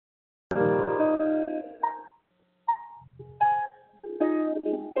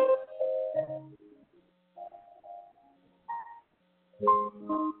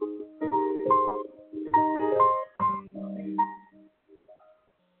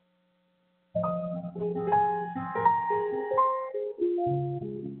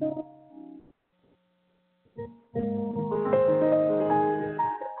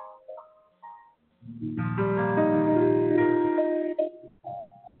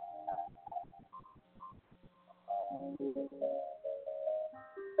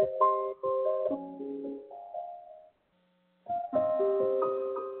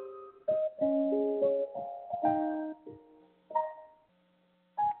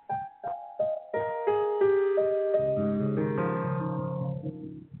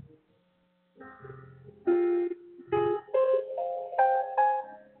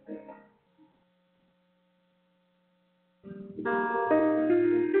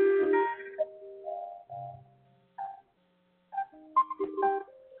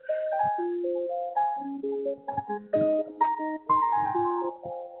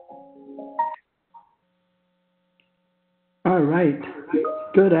All right.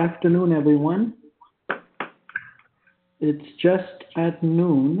 Good afternoon, everyone. It's just at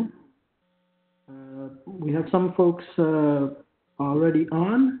noon. We have some folks already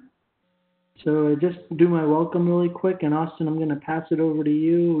on. So I just do my welcome really quick. And Austin, I'm going to pass it over to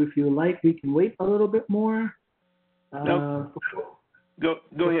you. If you like, we can wait a little bit more. No, go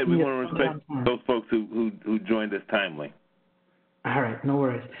ahead. We want to respect those folks who joined us timely. All right, no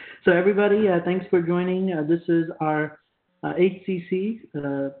worries. So everybody, thanks for joining. This is our HCC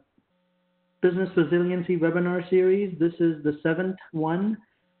Business Resiliency Webinar Series. This is the 7th one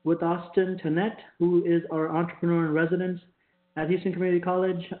with Austin Tennett, who is our entrepreneur in residence at Houston Community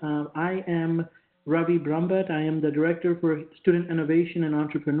College. I am Ravi Brumbat. I am the Director for Student Innovation and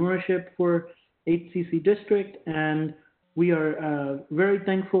Entrepreneurship for HCC District, and we are very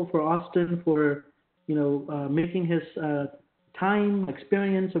thankful for Austin for making his time,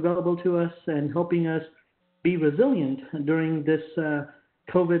 experience available to us and helping us be resilient during this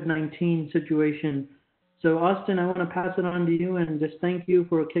COVID-19 situation. So Austin, I want to pass it on to you and just thank you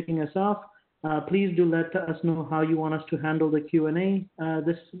for kicking us off. Please do let us know how you want us to handle the Q&A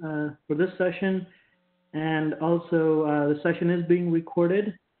for this session. And also, the session is being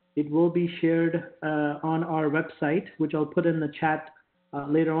recorded. It will be shared on our website, which I'll put in the chat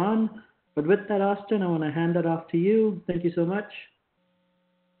later on. But with that, Austin, I want to hand it off to you. Thank you so much.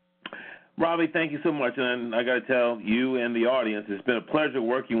 Robbie, thank you so much. And I got to tell you and the audience, it's been a pleasure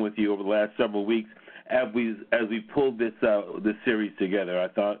working with you over the last several weeks as we pulled this series together. I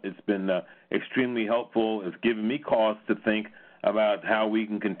thought it's been extremely helpful. It's given me cause to think about how we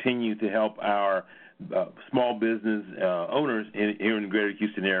can continue to help our small business owners here in the greater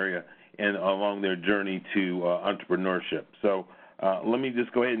Houston area and along their journey to entrepreneurship. So let me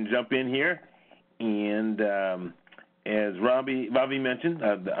just go ahead and jump in here. And as Ravi mentioned,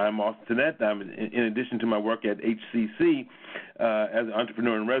 I'm Austin Tennett. In addition to my work at HCC as an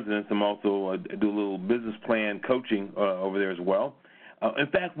entrepreneur in residence, I'm also do a little business plan coaching over there as well. In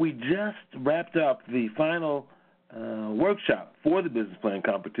fact, we just wrapped up the final workshop for the business plan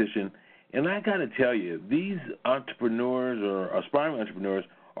competition. And I got to tell you, these entrepreneurs or aspiring entrepreneurs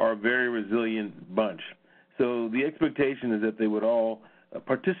are a very resilient bunch. So the expectation is that they would all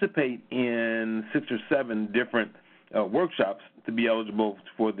participate in 6 or 7 different workshops to be eligible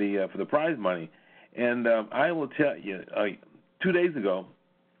for the prize money. And I will tell you, 2 days ago,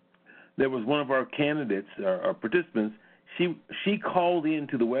 there was one of our candidates, our participants. She called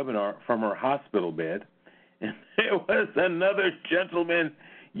into the webinar from her hospital bed, and there was another gentleman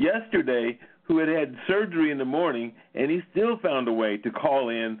yesterday who had surgery in the morning, and he still found a way to call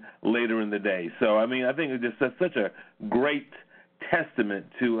in later in the day. So, I mean, I think it's just such a great testament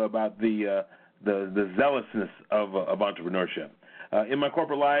to about the zealousness of entrepreneurship. In my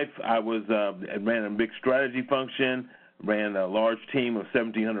corporate life, I ran a big strategy function, ran a large team of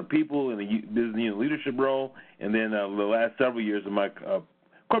 1,700 people in a business unit leadership role, and then the last several years of my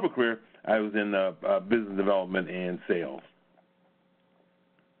corporate career, I was in business development and sales.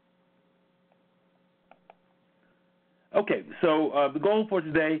 Okay, so the goal for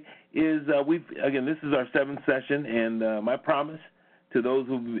today is this is our 7th session, and my promise to those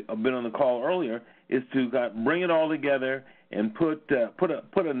who've been on the call earlier is to bring it all together and put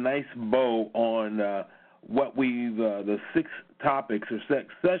a nice bow on what the 6 topics or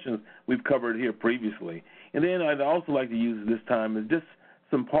 6 sessions we've covered here previously. And then I'd also like to use this time as just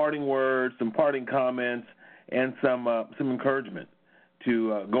some parting words, some parting comments, and some encouragement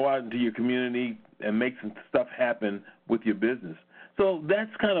to go out into your community and make some stuff happen with your business. So that's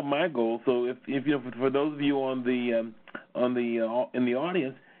kind of my goal. So if for those of you in the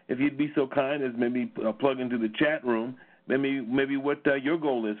audience, if you'd be so kind as maybe plug into the chat room, maybe what your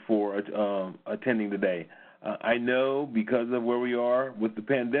goal is for attending today. I know because of where we are with the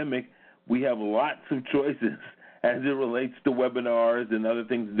pandemic, we have lots of choices as it relates to webinars and other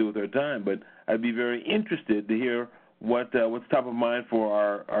things to do with our time. But I'd be very interested to hear what's top of mind for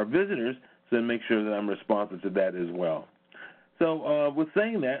our visitors, so to make sure that I'm responsive to that as well. So with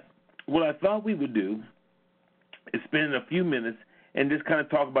saying that, what I thought we would do is spend a few minutes and just kind of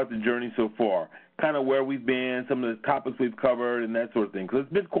talk about the journey so far, kind of where we've been, some of the topics we've covered, and that sort of thing. So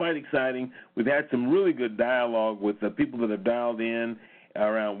it's been quite exciting. We've had some really good dialogue with the people that have dialed in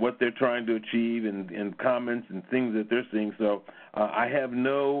around what they're trying to achieve and comments and things that they're seeing. So I have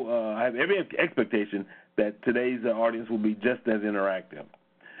every expectation that today's audience will be just as interactive.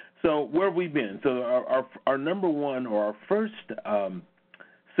 So where have we been? So our number one, or our first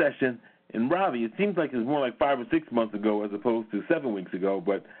session, and Ravi, it seems like it's more like 5 or 6 months ago as opposed to 7 weeks ago,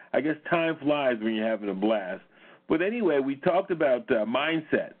 but I guess time flies when you're having a blast. But anyway, we talked about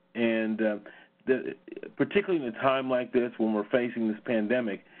mindset, and particularly in a time like this when we're facing this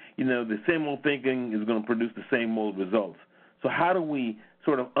pandemic, the same old thinking is going to produce the same old results. So how do we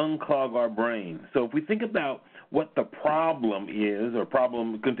sort of unclog our brain? So if we think about what the problem is, or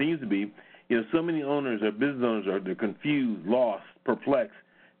problem continues to be, so many owners or business owners they're confused, lost, perplexed,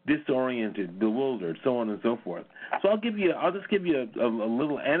 disoriented, bewildered, so on and so forth. So I'll just give you a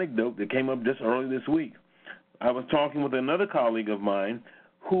little anecdote that came up just early this week. I was talking with another colleague of mine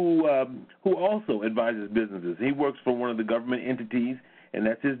who also advises businesses. He works for one of the government entities, and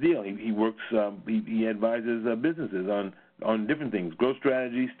that's his deal. He works he advises businesses on different things, growth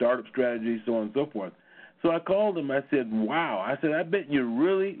strategies, startup strategies, so on and so forth. So I called him. I said, "Wow!" I said, "I bet you're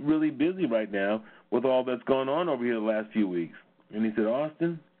really, really busy right now with all that's going on over here the last few weeks." And he said,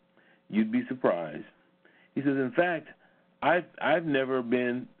 "Austin, you'd be surprised." He says, "In fact, I've never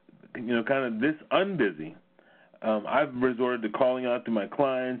been, kind of this unbusy. I've resorted to calling out to my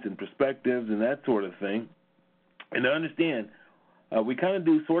clients and prospectives and that sort of thing. And to understand, we kind of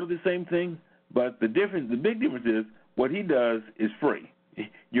do sort of the same thing, but the big difference is what he does is free.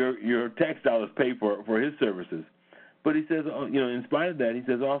 Your tax dollars pay for his services." But he says, in spite of that, he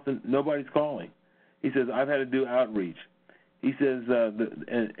says, "Austin, nobody's calling." He says, "I've had to do outreach." He says,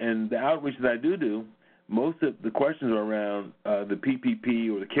 and the outreach that I do, most of the questions are around the PPP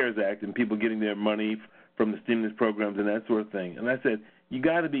or the CARES Act and people getting their money from the stimulus programs and that sort of thing. And I said, you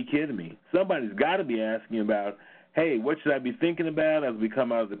got to be kidding me. Somebody's got to be asking about, hey, what should I be thinking about as we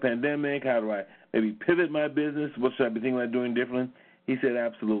come out of the pandemic? How do I maybe pivot my business? What should I be thinking about doing differently? He said,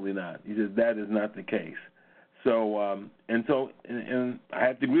 absolutely not. He says, that is not the case. So, and I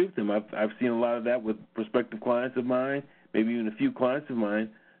have to agree with him. I've seen a lot of that with prospective clients of mine, maybe even a few clients of mine,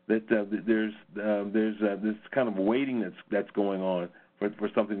 that there's this kind of waiting that's going on for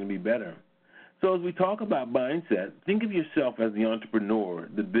something to be better. So as we talk about mindset, think of yourself as the entrepreneur,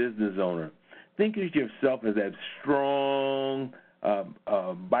 the business owner. Think of yourself as that strong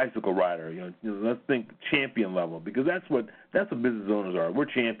bicycle rider. Let's think champion level, because that's what business owners are. We're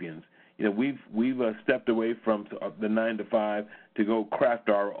champions. We've stepped away from the 9 to 5 to go craft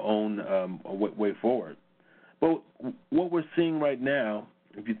our own way forward. But what we're seeing right now,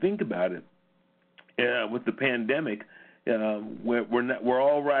 if you think about it, with the pandemic, we're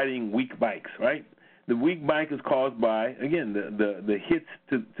all riding weak bikes, right? The weak bike is caused by, again, the hits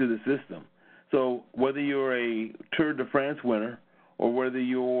to the system. So whether you're a Tour de France winner or whether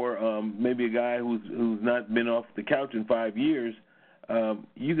you're maybe a guy who's not been off the couch in 5 years,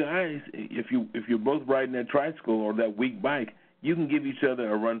 you guys, if you're both riding that tricycle or that weak bike, you can give each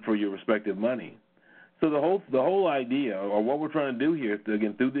other a run for your respective money. So the whole idea, or what we're trying to do here,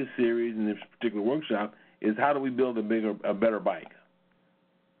 again, through this series and this particular workshop, is how do we build a better bike?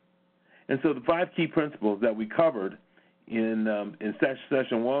 And so the 5 key principles that we covered in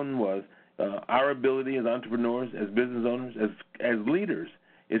session 1 was our ability as entrepreneurs, as business owners, as leaders,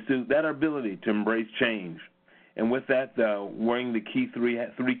 is that ability to embrace change. And with that, wearing the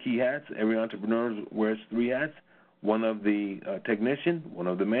three key hats. Every entrepreneur wears 3 hats: one of the technician, one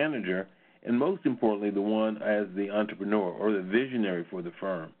of the manager, and most importantly, the one as the entrepreneur or the visionary for the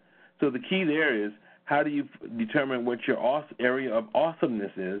firm. So the key there is, how do you determine what your area of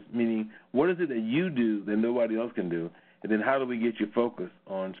awesomeness is, meaning what is it that you do that nobody else can do, and then how do we get you focused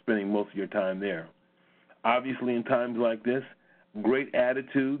on spending most of your time there? Obviously, in times like this, great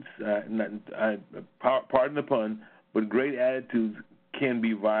attitudes, pardon the pun, but great attitudes can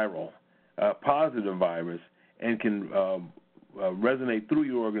be viral, positive virus, and can resonate through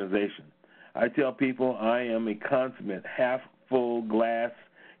your organization. I tell people I am a consummate half-full glass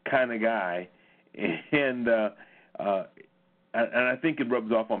kind of guy, and I think it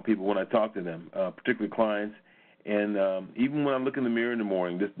rubs off on people when I talk to them, particularly clients. And even when I look in the mirror in the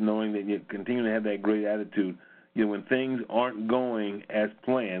morning, just knowing that you continue to have that great attitude, when things aren't going as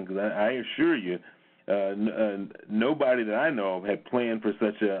planned, because I assure you, nobody that I know of had planned for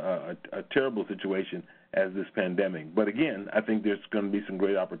such a terrible situation as this pandemic. But again, I think there's going to be some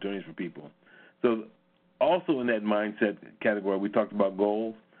great opportunities for people. So also in that mindset category, we talked about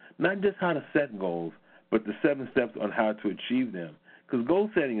goals, not just how to set goals, but the 7 steps on how to achieve them. Because goal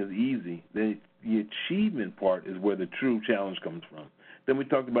setting is easy. The achievement part is where the true challenge comes from. Then we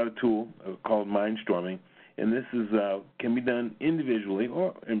talked about a tool called mindstorming, and this is can be done individually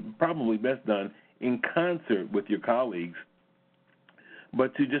and probably best done in concert with your colleagues.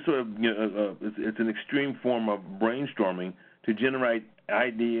 But to just sort of, it's an extreme form of brainstorming to generate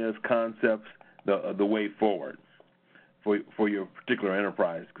ideas, concepts, the way forward for your particular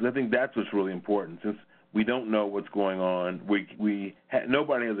enterprise. Because I think that's what's really important. Since we don't know what's going on,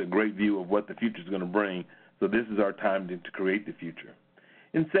 nobody has a great view of what the future is going to bring. So this is our time to create the future.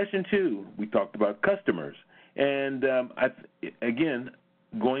 In session 2, we talked about customers, and again,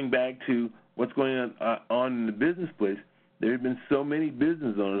 going back to what's going on in the business place. There have been so many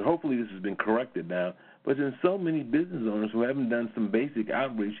business owners, hopefully this has been corrected now, but there's so many business owners who haven't done some basic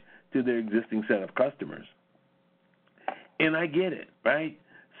outreach to their existing set of customers. And I get it, right?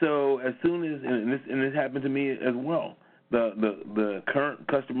 So as soon as, and this happened to me as well, the current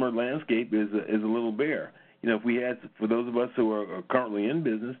customer landscape is a little bare. If we had, for those of us who are currently in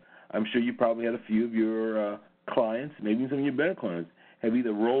business, I'm sure you probably had a few of your clients, maybe some of your better clients, have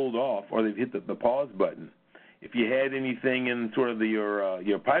either rolled off or they've hit the pause button. If you had anything in sort of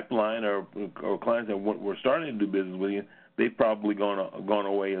your pipeline or clients that were starting to do business with you, they've probably gone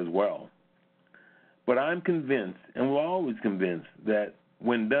away as well. But I'm convinced, and we're always convinced, that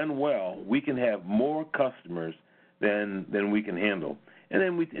when done well, we can have more customers than we can handle. And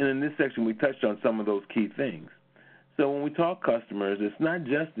in this section, we touched on some of those key things. So when we talk customers, it's not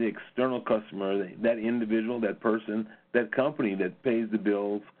just the external customer, that individual, that person, that company that pays the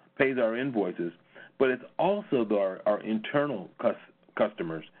bills, pays our invoices, but it's also our internal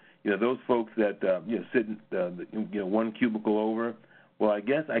customers. Those folks that sit one cubicle over. Well, I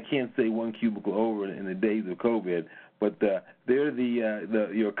guess I can't say one cubicle over in the days of COVID, but they're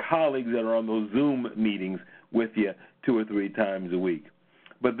your colleagues that are on those Zoom meetings with you 2 or 3 times a week.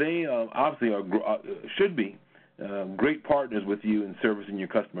 But they obviously should be great partners with you in servicing your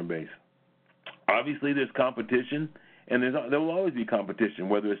customer base. Obviously, there's competition, and there will always be competition,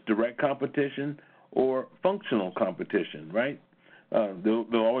 whether it's direct competition or functional competition, right? There'll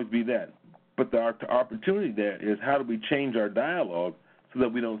always be that. But our opportunity there is how do we change our dialogue so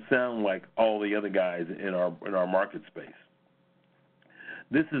that we don't sound like all the other guys in our market space.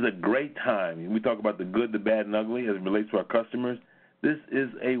 This is a great time. We talk about the good, the bad, and ugly as it relates to our customers. This is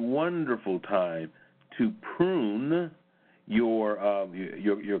a wonderful time to prune your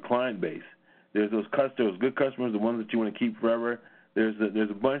client base. There's those good customers, the ones that you want to keep forever. There's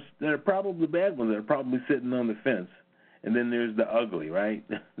a bunch that are probably bad ones that are probably sitting on the fence. And then there's the ugly, right?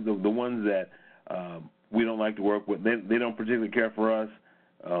 the ones that we don't like to work with. They don't particularly care for us.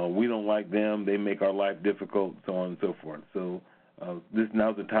 We don't like them. They make our life difficult, so on and so forth. So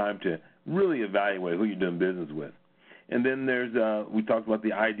now's the time to really evaluate who you're doing business with. And then we talked about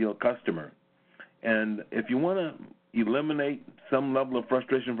the ideal customer. And if you want to eliminate some level of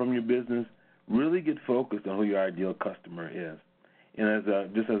frustration from your business, really get focused on who your ideal customer is. And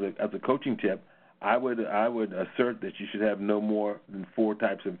as a coaching tip, I would assert that you should have no more than 4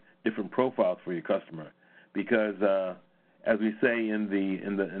 types of different profiles for your customer, because as we say in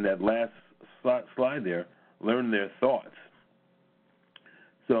that last slide there, learn their thoughts.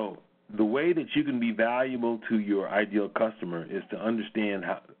 So the way that you can be valuable to your ideal customer is to understand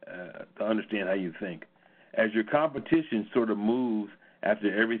how you think. As your competition sort of moves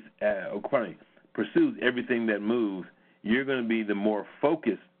pursues everything that moves, you're going to be the more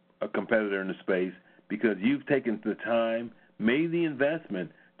focused competitor in the space because you've taken the time, made the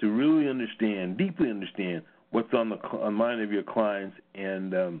investment to really deeply understand what's on the mind of your clients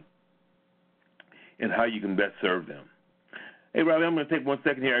and how you can best serve them. Hey, Robbie, I'm going to take 1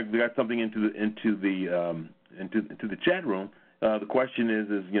 second here. I got something into the chat room. The question is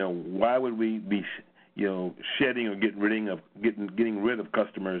why would we be shedding or getting rid of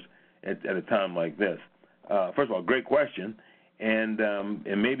customers at a time like this? First of all, great question, and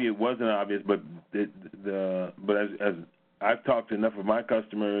maybe it wasn't obvious, but as I've talked to enough of my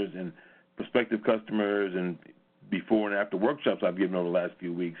customers and prospective customers, and before and after workshops I've given over the last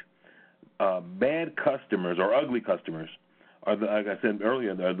few weeks, bad customers or ugly customers are, like I said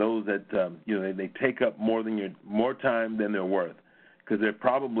earlier, are those that they take up more time than they're worth, because they're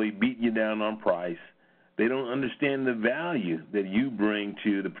probably beating you down on price. They don't understand the value that you bring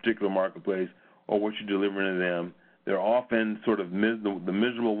to the particular marketplace or what you're delivering to them. They're often sort of the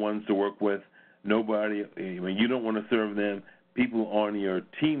miserable ones to work with. Nobody, when you don't want to serve them, people on your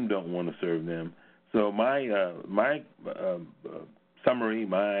team don't want to serve them. So my summary,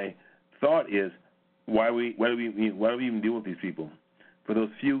 my thought is, why do we even deal with these people? For those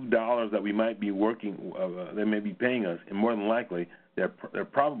few dollars that we might be working, they may be paying us, and more than likely they're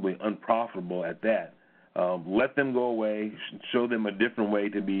probably unprofitable at that. Let them go away, show them a different way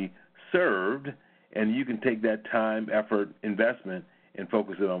to be served, and you can take that time, effort, investment, and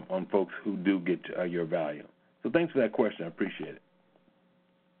focus it on folks who do get your value. So thanks for that question. I appreciate it.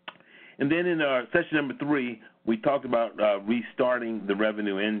 And then in our session number 3, we talked about restarting the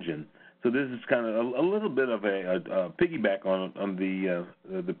revenue engine. So this is kind of a little bit of a piggyback on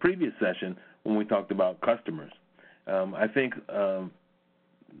the previous session when we talked about customers. I think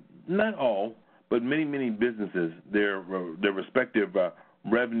not all, but many businesses, their respective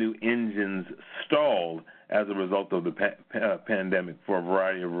revenue engines stalled as a result of the pandemic for a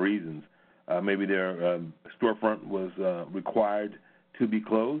variety of reasons. Maybe their storefront was required to be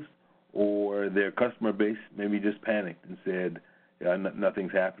closed, or their customer base maybe just panicked and said,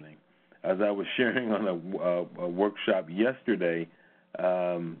 nothing's happening. As I was sharing on a workshop yesterday,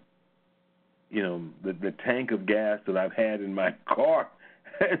 the tank of gas that I've had in my car,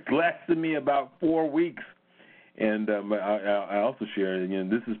 it's lasted me about 4 weeks. And I also shared,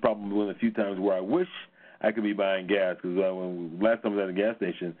 this is probably one of the few times where I wish I could be buying gas, because last time I was at a gas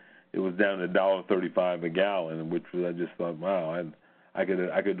station, it was down to $1.35 a gallon, which I just thought, wow, I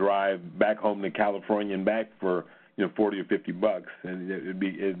could drive back home to California and back for $40 or $50, and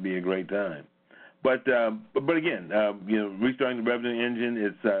it'd be a great time. But again, restarting the revenue engine,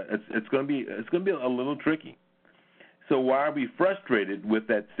 it's going to be a little tricky. So why are we frustrated with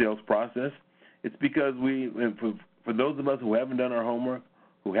that sales process? It's because for those of us who haven't done our homework,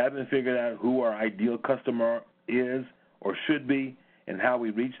 who haven't figured out who our ideal customer is or should be, and how we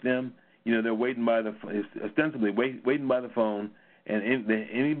reach them, they're waiting ostensibly waiting by the phone, and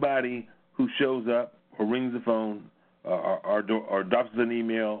anybody who shows up or rings the phone or drops us an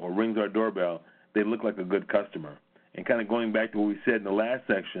email or rings our doorbell, they look like a good customer. And kind of going back to what we said in the last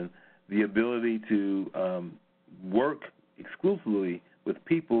section, the ability to work exclusively with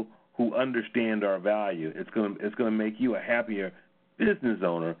people who understand our value. It's going to make you a happier business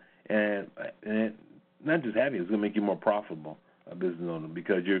owner, and not just happy. It's going to make you more profitable a business owner,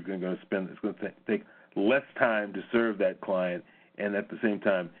 because you're going to spend. It's going to take less time to serve that client, and at the same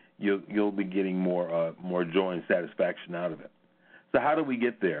time, you'll be getting more joy and satisfaction out of it. So how do we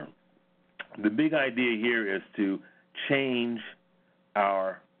get there? The big idea here is to change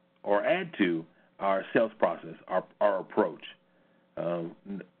or add to our sales process, our approach.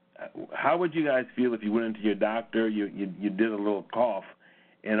 How would you guys feel if you went into your doctor, you did a little cough,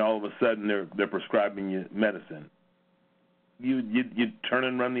 and all of a sudden they're prescribing you medicine? You'd turn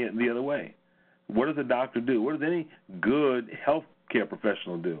and run the other way. What does a doctor do? What does any good health care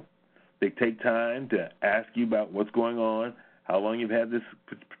professional do? They take time to ask you about what's going on, how long you've had this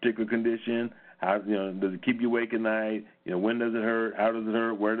particular condition, how does it keep you awake at night, when does it hurt, how does it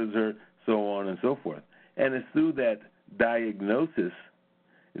hurt, where does it hurt, so on and so forth. And it's through that diagnosis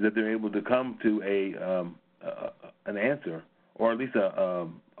that they're able to come to an answer, or at least a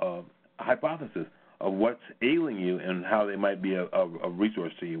hypothesis of what's ailing you and how they might be a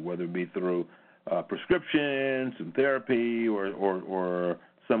resource to you, whether it be through prescription, some therapy, or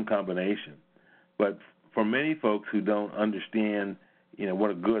some combination. But for many folks who don't understand,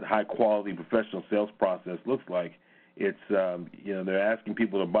 what a good, high-quality professional sales process looks like, it's they're asking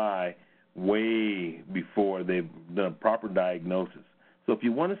people to buy way before they've done a proper diagnosis. So if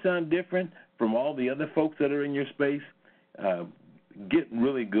you want to sound different from all the other folks that are in your space, get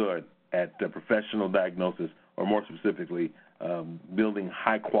really good at professional diagnosis, or more specifically, building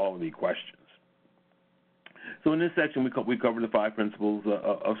high-quality questions. So in this section, we covered the 5 principles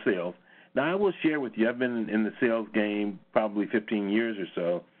of sales. Now, I will share with you, I've been in the sales game probably 15 years or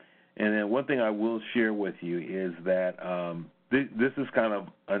so, and then one thing I will share with you is that this is kind of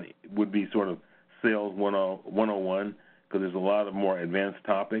would be sort of sales 101, because there's a lot of more advanced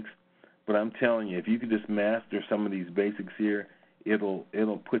topics. But I'm telling you, if you could just master some of these basics here, it'll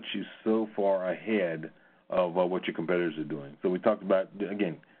put you so far ahead of what your competitors are doing. So we talked about,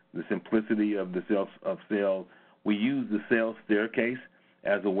 again, the simplicity of the sales. We use the sales staircase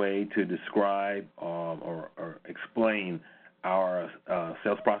as a way to describe or explain our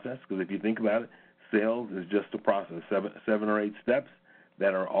sales process, because if you think about it, sales is just a process, seven or 8 steps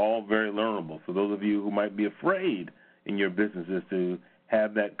that are all very learnable. So those of you who might be afraid in your businesses to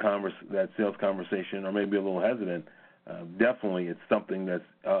have that sales conversation, or maybe a little hesitant, definitely it's something that's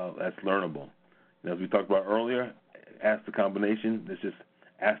learnable. As we talked about earlier, ask the combination. It's just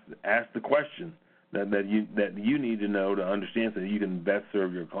ask the question that you need to know to understand so that you can best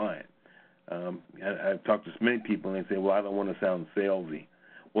serve your client. I've talked to many people and they say, well, I don't want to sound salesy.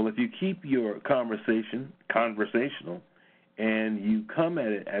 Well, if you keep your conversation conversational and you come at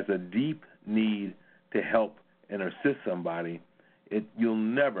it as a deep need to help and assist somebody, you'll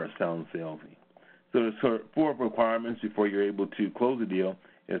never sound salesy. So there's sort of 4 requirements before you're able to close a deal.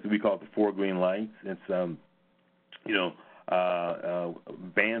 We call it the 4 green lights. It's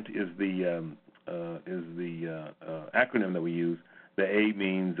BANT is the acronym that we use. The A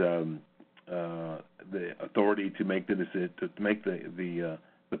means the authority to make the decision, to make the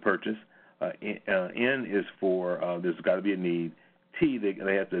purchase. N is for there's got to be a need. T, they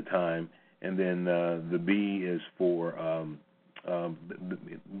have the time, and then the B is for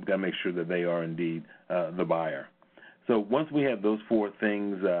we've got to make sure that they are indeed the buyer. So once we have those 4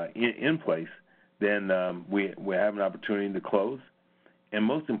 things in place, then we have an opportunity to close, and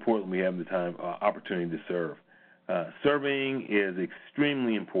most importantly, we have the opportunity to serve. Serving is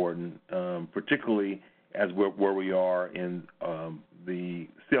extremely important, particularly as where we are in the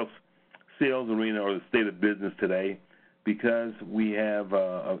sales arena or the state of business today, because we have,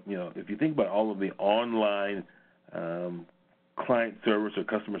 if you think about all of the online client service or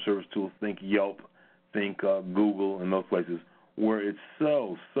customer service tools, think Yelp, think Google and those places, where it's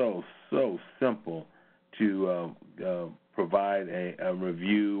so simple to provide a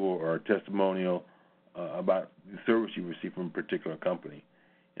review or a testimonial about the service you receive from a particular company.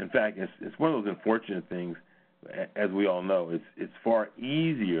 In fact, it's one of those unfortunate things, as we all know. It's far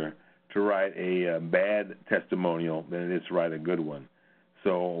easier to write a bad testimonial than it is to write a good one.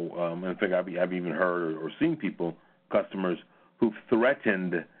 So, in fact, I've even heard or seen customers who've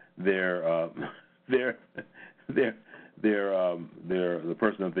threatened the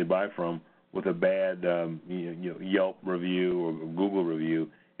person that they buy from with a bad Yelp review or Google review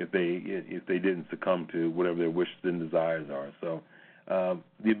if they didn't succumb to whatever their wishes and desires are. So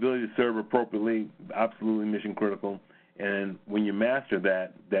the ability to serve appropriately, absolutely mission critical. And when you master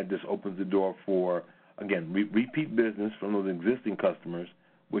that, that just opens the door for, again, repeat business from those existing customers,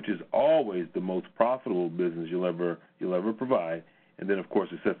 which is always the most profitable business you'll ever provide. And then, of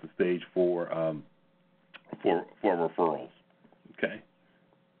course, it sets the stage for referrals. Okay.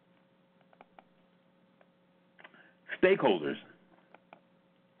 Stakeholders.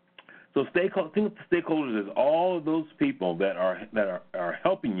 So think of the stakeholders as all of those people that are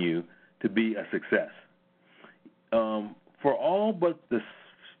helping you to be a success. For all but the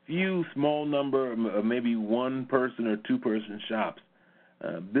few small number, maybe 1-person or 2-person shops,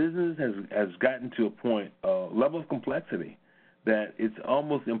 business has gotten to a point, a level of complexity, that it's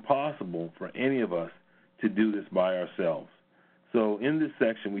almost impossible for any of us to do this by ourselves. So in this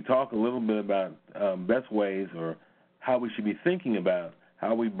section, we talk a little bit about best ways, or how we should be thinking about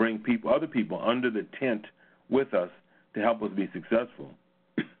how we bring other people under the tent with us to help us be successful.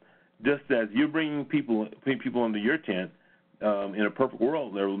 Just as you're bringing people under your tent, in a perfect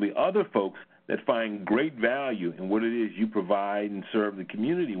world, there will be other folks that find great value in what it is you provide and serve the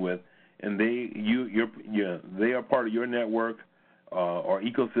community with, and they are part of your network or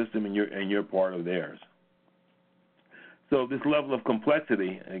ecosystem, and you're part of theirs. So this level of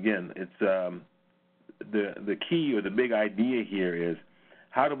complexity, again, it's the key or the big idea here is,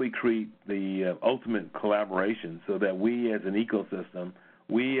 how do we create the ultimate collaboration so that we as an ecosystem,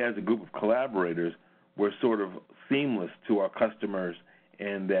 we as a group of collaborators, we're sort of seamless to our customers,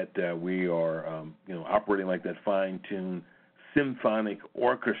 and that we are operating like that fine-tuned symphonic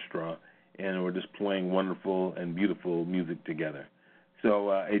orchestra, and we're just playing wonderful and beautiful music together.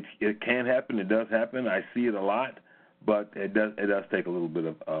 So it can happen. It does happen. I see it a lot, but it does take a little bit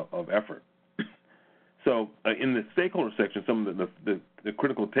of effort. So in the stakeholder section, some of the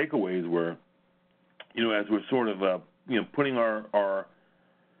critical takeaways were, as we're sort of putting our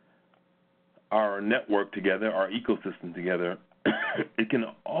network together, our ecosystem together, it can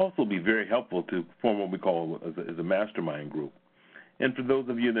also be very helpful to form what we call as a mastermind group. And for those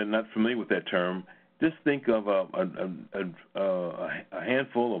of you that are not familiar with that term, just think of a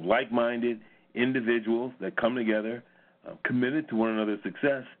handful of like-minded individuals that come together, committed to one another's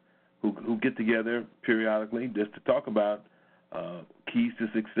success, who get together periodically just to talk about keys to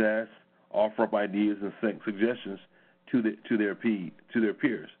success, offer up ideas and suggestions to their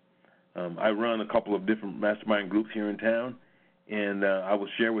peers. I run a couple of different mastermind groups here in town, and I will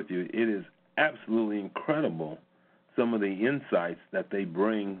share with you, it is absolutely incredible some of the insights that they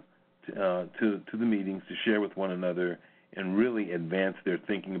bring to the meetings to share with one another, and really advance their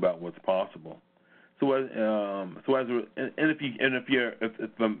thinking about what's possible. If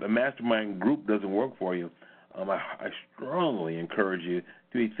a mastermind group doesn't work for you, I strongly encourage you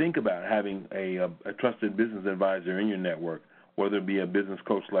to think about having a trusted business advisor in your network, whether it be a business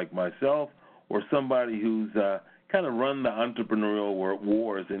coach like myself or somebody who's kind of run the entrepreneurial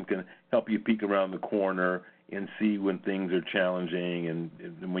wars and can help you peek around the corner and see when things are challenging and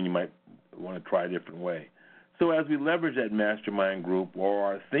when you might want to try a different way. So as we leverage that mastermind group or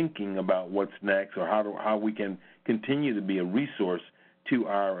are thinking about what's next or how we can continue to be a resource to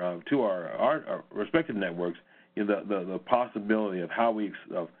our respective networks, the possibility of how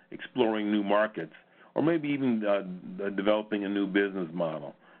of exploring new markets or maybe even developing a new business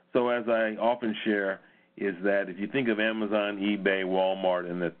model. So as I often share is that if you think of Amazon, eBay, Walmart,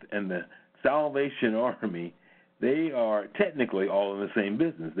 and the Salvation Army, they are technically all in the same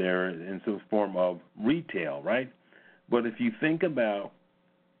business. They're in some form of retail, right? But if you think about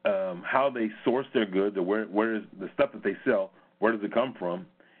how they source their goods or where is the stuff that they sell, where does it come from?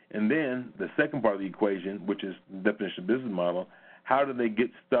 And then the second part of the equation, which is the definition of business model, how do they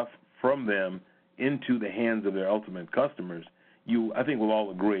get stuff from them into the hands of their ultimate customers? I think we'll all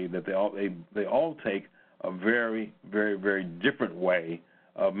agree that they all take a very, very, very different way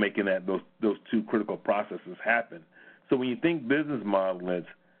of making those two critical processes happen. So when you think business model, it's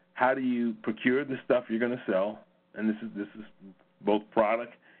how do you procure the stuff you're going to sell, and this is both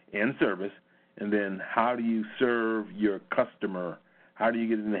product and service, and then how do you serve your customer? How do you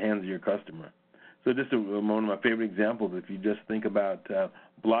get it in the hands of your customer? So just one of my favorite examples, if you just think about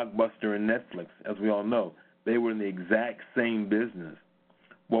Blockbuster and Netflix, as we all know, they were in the exact same business.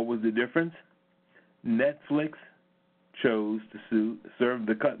 What was the difference? Netflix chose to serve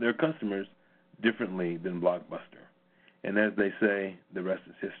their customers differently than Blockbuster. And as they say, the rest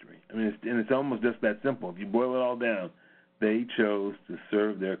is history. I mean, it's almost just that simple. If you boil it all down, they chose to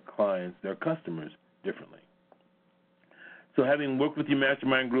serve their clients, their customers, differently. So having worked with your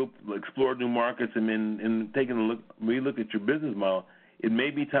mastermind group, explored new markets, and taking a relook at your business model, it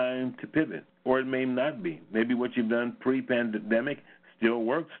may be time to pivot, or it may not be. Maybe what you've done pre-pandemic still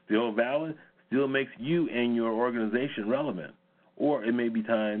works, still valid, still makes you and your organization relevant, or it may be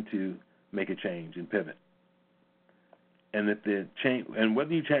time to make a change and pivot. And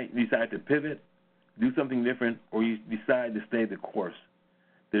whether you decide to pivot, do something different, or you decide to stay the course,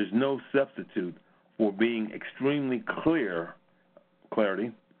 there's no substitute for being extremely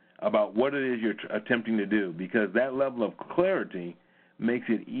clarity about what it is you're attempting to do, because that level of clarity makes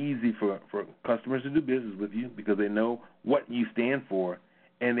it easy for customers to do business with you because they know what you stand for.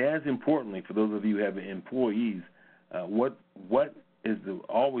 And as importantly, for those of you who have employees, what is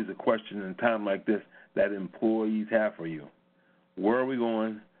always a question in a time like this that employees have for you? Where are we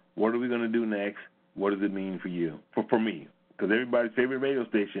going? What are we going to do next? What does it mean for you? For me, because everybody's favorite radio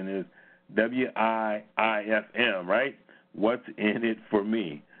station is WIIFM, right? What's in it for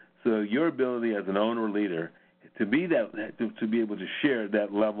me? So your ability as an owner or leader to be able to share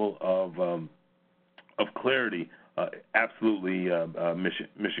that level of clarity, absolutely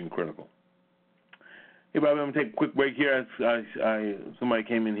mission critical. Hey, Bobby, I'm going to take a quick break here. Somebody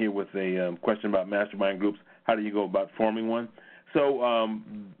came in here with a question about mastermind groups. How do you go about forming one? So,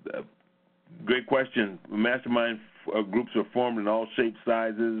 great question. Mastermind groups are formed in all shapes,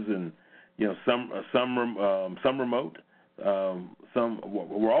 sizes, and some remote.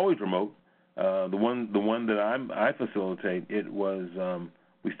 We're always remote. The one that I facilitate, it was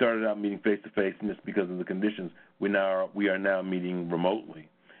we started out meeting face to face, and just because of the conditions, we are now meeting remotely.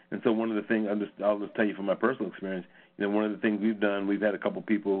 And so one of the things I'll just tell you from my personal experience, one of the things we've done, we've had a couple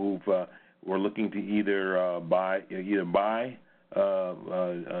people who've were looking to either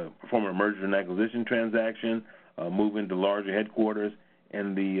perform a merger and acquisition transaction, move into larger headquarters,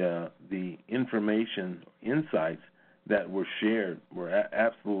 and the information insights that were shared were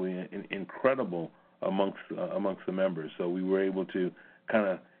absolutely incredible amongst the members. So we were able to kind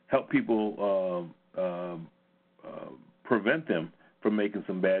of help people prevent them from making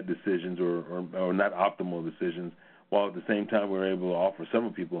some bad decisions or not optimal decisions, while at the same time we were able to offer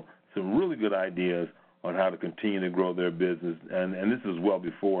several people some really good ideas on how to continue to grow their business. And this is well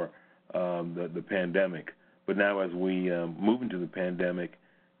before the pandemic. But now as we move into the pandemic,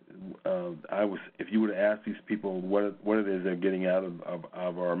 if you were to ask these people what it is they're getting out of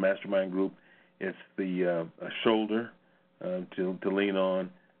our mastermind group, it's a shoulder to lean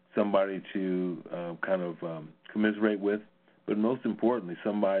on, somebody to kind of commiserate with, but most importantly,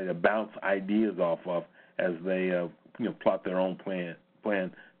 somebody to bounce ideas off of as they plot their own plan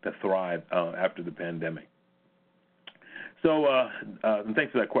to thrive after the pandemic. So, and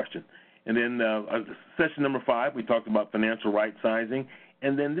thanks for that question. And then session number 5, we talked about financial right sizing.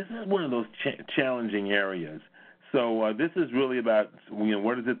 And then this is one of those challenging areas. So this is really about,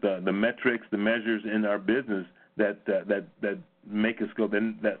 what is it, the metrics, the measures in our business that make us go,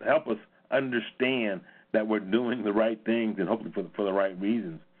 that help us understand that we're doing the right things and hopefully for the right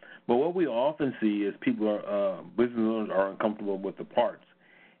reasons. But what we often see is business owners are uncomfortable with the parts.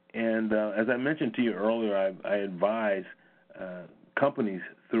 And as I mentioned to you earlier, I advise companies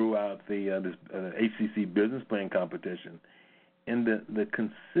throughout this HCC business plan competition. And the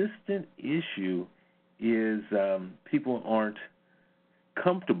consistent issue is people aren't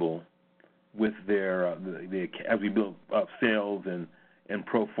comfortable with their as we build up sales and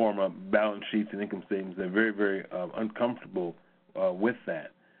pro forma balance sheets and income statements. They're very, very uncomfortable with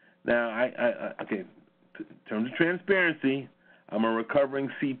that. Now, in terms of transparency, I'm a recovering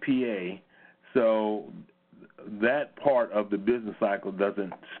CPA, so that part of the business cycle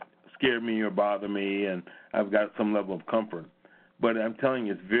doesn't scare me or bother me, and I've got some level of comfort. But I'm telling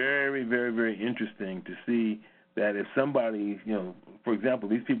you, it's very, very, very interesting to see that if somebody, for example,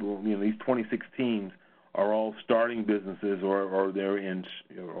 these people, these 26 teams are all starting businesses or they're in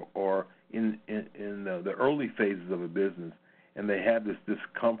the early phases of a business, and they have this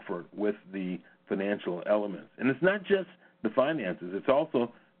discomfort with the financial elements. And it's not just the finances. It's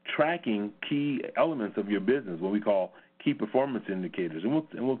also tracking key elements of your business, what we call key performance indicators. And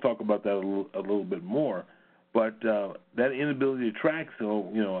we'll talk about that a little bit more. But that inability to track,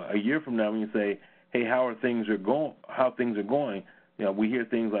 so a year from now when you say, "Hey, how things are going?" We hear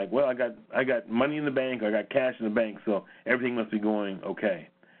things like, "Well, I got money in the bank, I got cash in the bank, so everything must be going okay."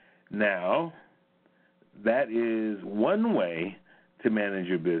 Now, that is one way to manage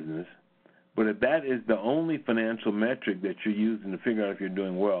your business, but if that is the only financial metric that you're using to figure out if you're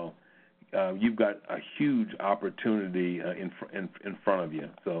doing well, you've got a huge opportunity in front of you.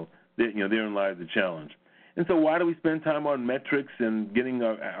 So therein lies the challenge. And so why do we spend time on metrics and getting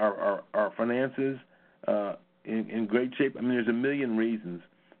our finances in great shape? I mean, there's a million reasons,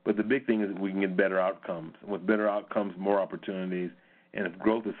 but the big thing is that we can get better outcomes. And with better outcomes, more opportunities. And if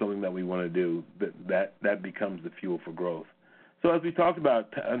growth is something that we want to do, that becomes the fuel for growth. So as we talked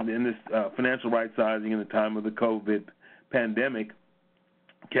about in this financial right sizing in the time of the COVID pandemic,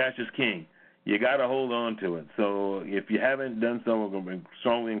 cash is king. You got to hold on to it. So if you haven't done so, we're going to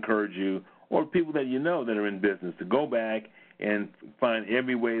strongly encourage you, or people that that are in business, to go back and find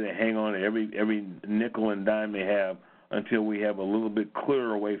every way to hang on to every nickel and dime they have until we have a little bit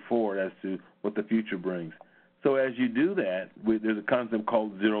clearer way forward as to what the future brings. So as you do that, there's a concept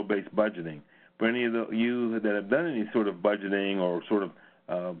called zero-based budgeting. For any of you that have done any sort of budgeting or sort of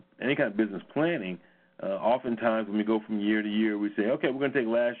any kind of business planning, oftentimes when we go from year to year, we say, okay, we're going to take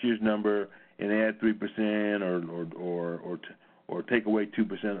last year's number and add 3% or take away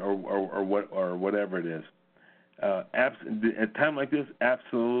 2% or whatever it is. At a time like this,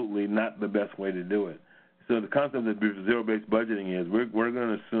 absolutely not the best way to do it. So the concept of zero-based budgeting is we're going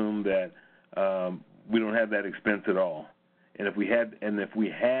to assume that we don't have that expense at all, and if we had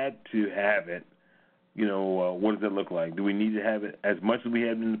to have it, what does that look like? Do we need to have it as much as we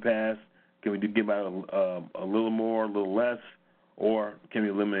had in the past? Can we give out a little more, a little less, or can we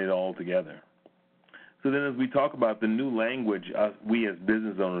eliminate it altogether? So then, as we talk about the new language, we as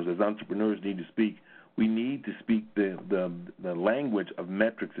business owners, as entrepreneurs, need to speak. We need to speak the language of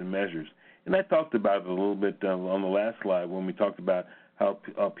metrics and measures. And I talked about it a little bit on the last slide when we talked about how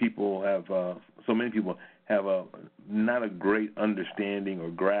people have, so many people have not a great understanding or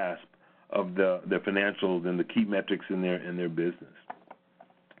grasp of their financials and the key metrics in their business.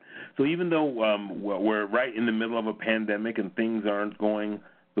 So even though we're right in the middle of a pandemic and things aren't going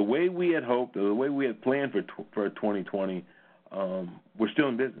the way we had hoped or the way we had planned for 2020, we're still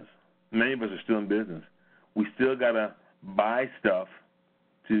in business. Many of us are still in business. We still got to buy stuff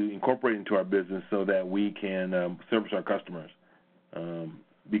to incorporate into our business so that we can service our customers.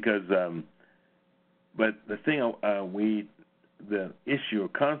 But the thing the issue or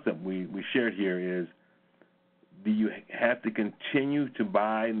concept we shared here is, do you have to continue to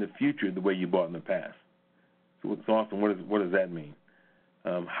buy in the future the way you bought in the past? So it's awesome. What does that mean?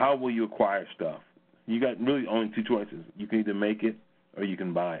 How will you acquire stuff? You got really only two choices. You can either make it or you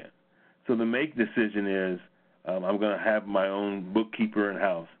can buy it. So the make decision is, I'm going to have my own bookkeeper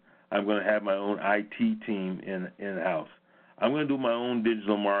in-house. I'm going to have my own IT team in-house. I'm going to do my own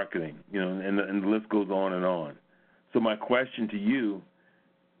digital marketing, and the list goes on and on. So my question to you,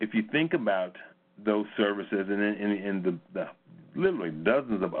 if you think about those services and the literally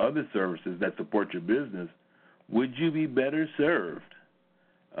dozens of other services that support your business, would you be better served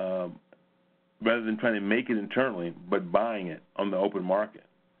rather than trying to make it internally, but buying it on the open market?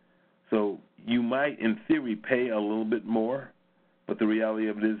 So you might, in theory, pay a little bit more, but the reality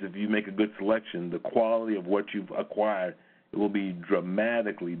of it is if you make a good selection, the quality of what you've acquired, it will be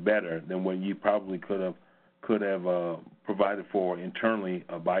dramatically better than what you probably could have provided for internally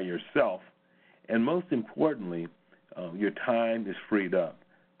by yourself. And most importantly, your time is freed up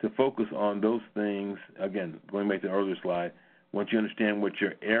to focus on those things. Again, going back to the earlier slide, once you understand what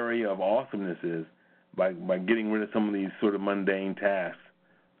your area of awesomeness is, by getting rid of some of these sort of mundane tasks,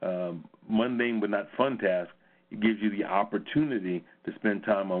 mundane but not fun tasks, it gives you the opportunity to spend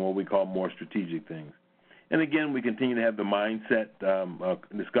time on what we call more strategic things. And again, we continue to have the mindset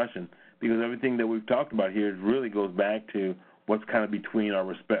discussion, because everything that we've talked about here really goes back to what's kind of between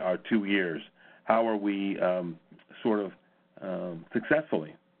our 2 ears. How are we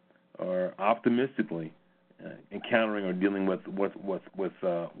successfully or optimistically encountering or dealing with what's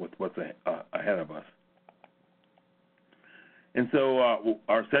ahead of us? And so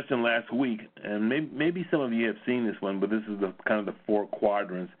our session last week, and maybe some of you have seen this one, but this is kind of the 4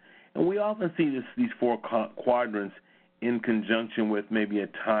 quadrants. And we often see these 4 quadrants in conjunction with maybe a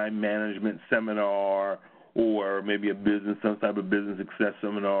time management seminar or maybe some type of business success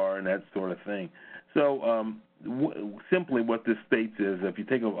seminar and that sort of thing. So simply what this states is, if you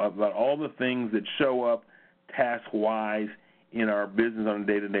think about all the things that show up task-wise in our business on a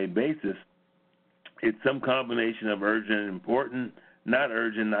day-to-day basis, it's some combination of urgent and important, not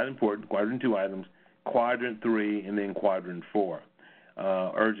urgent, not important, quadrant 2 items, quadrant 3, and then quadrant 4.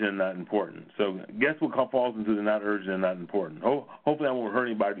 Urgent and not important. So guess what falls into the not urgent and not important? Hopefully I won't hurt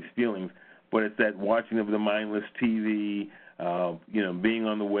anybody's feelings, but it's that watching of the mindless TV, being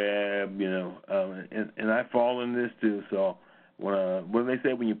on the web, and I fall in this too. So what do they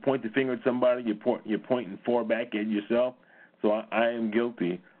say? When you point the finger at somebody, you're pointing 4 back at yourself. So I am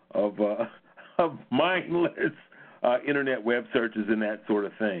guilty of mindless internet web searches and that sort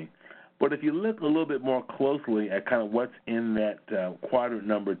of thing. But if you look a little bit more closely at kind of what's in that quadrant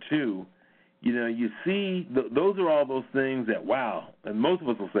number 2, you see those are all those things that, wow, and most of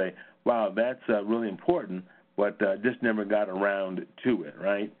us will say, wow, that's really important, but just never got around to it,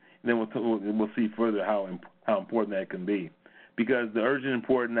 right? And then we'll see further how important that can be. Because the urgent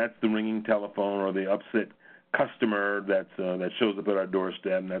important, that's the ringing telephone or the upset customer that shows up at our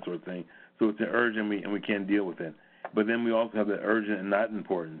doorstep and that sort of thing. So it's an urgent and we can't deal with it. But then we also have the urgent and not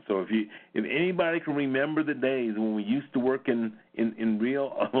important. So if anybody can remember the days when we used to work in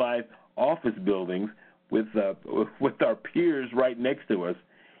real life office buildings with our peers right next to us,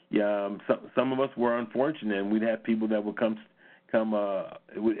 some of us were unfortunate, and we'd have people that would come.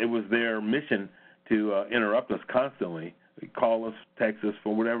 It was their mission to interrupt us constantly, call us, text us,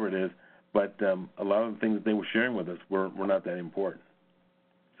 for whatever it is. But a lot of the things that they were sharing with us were not that important.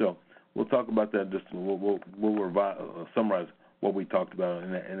 So we'll talk about that. We'll summarize what we talked about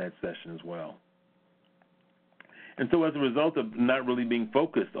in that session as well. And so as a result of not really being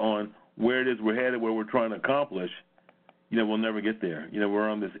focused on where it is we're headed, where we're trying to accomplish, we'll never get there. We're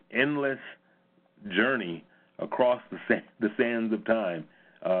on this endless journey across the sands of time,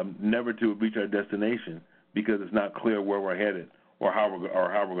 never to reach our destination because it's not clear where we're headed or how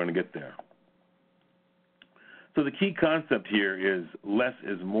we're going to get there. So the key concept here is less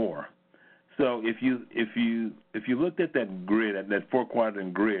is more. So if you looked at that grid, at that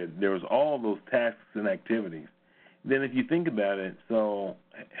 4-quadrant grid, there was all those tasks and activities. Then if you think about it, so,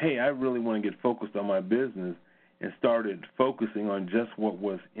 hey, I really want to get focused on my business and started focusing on just what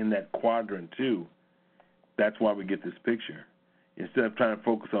was in that quadrant 2, that's why we get this picture. Instead of trying to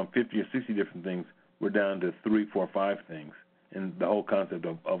focus on 50 or 60 different things, we're down to 3, 4, 5 things, and the whole concept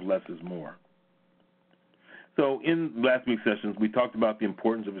of less is more. So in last week's sessions, we talked about the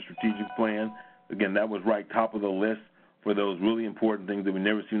importance of a strategic plan. Again, that was right top of the list for those really important things that we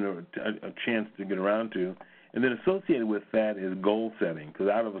never seen a chance to get around to. And then associated with that is goal setting, because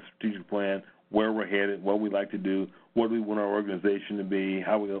out of a strategic plan, where we're headed, what we like to do, what do we want our organization to be,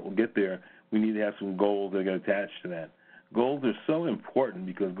 how we'll get there, we need to have some goals that get attached to that. Goals are so important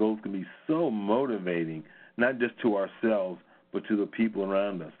because goals can be so motivating, not just to ourselves, but to the people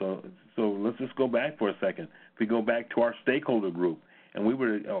around us. So let's just go back for a second. If we go back to our stakeholder group, and we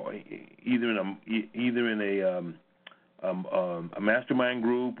were either in a mastermind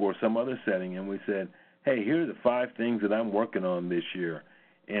group or some other setting, and we said, hey, here are the 5 things that I'm working on this year.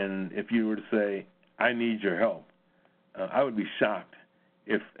 And if you were to say, I need your help, I would be shocked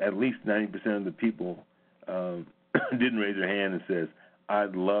if at least 90% of the people didn't raise their hand and says,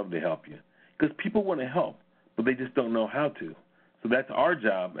 I'd love to help you. Because people want to help, but they just don't know how to. So that's our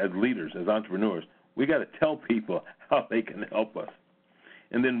job as leaders, as entrepreneurs. We got to tell people how they can help us.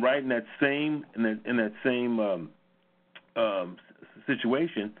 And then right in that same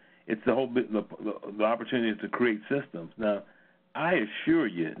situation, It's the whole the opportunity to create systems. Now, I assure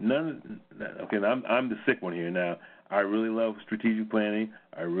you, okay, I'm the sick one here now. I really love strategic planning.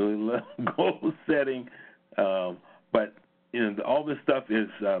 I really love goal setting, but all this stuff is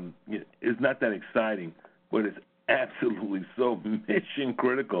not that exciting, but it's absolutely so mission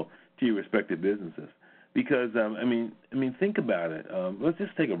critical to your respective businesses. Because think about it. Let's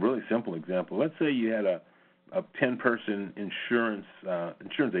just take a really simple example. Let's say you had a 10-person insurance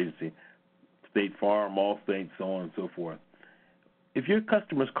agency, State Farm, Allstate, so on and so forth. If your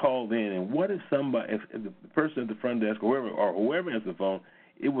customers called in, and what if if the person at the front desk or whoever answered the phone,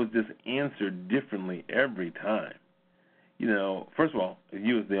 it was just answered differently every time? First of all,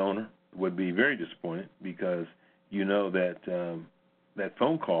 you as the owner would be very disappointed because you know that that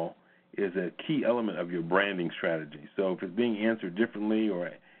phone call is a key element of your branding strategy. So if it's being answered differently,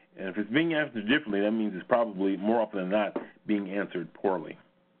 and if it's being answered differently, that means it's probably more often than not being answered poorly.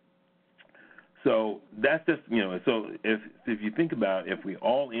 So that's just So if you think about if we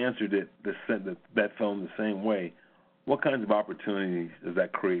all answered that phone the same way, what kinds of opportunities does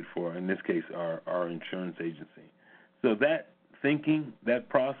that create for, in this case, our insurance agency? So that thinking, that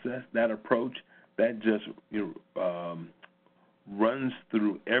process, that approach, that just runs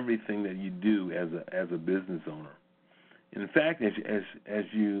through everything that you do as a business owner. In fact, as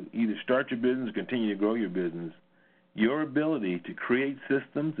you either start your business or continue to grow your business, your ability to create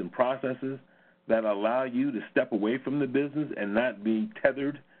systems and processes that allow you to step away from the business and not be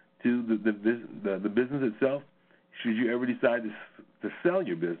tethered to the business itself, should you ever decide to sell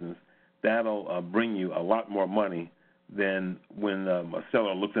your business, that'll bring you a lot more money than when a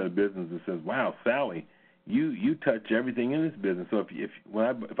seller looks at a business and says, "Wow, Sally, you touch everything in this business. So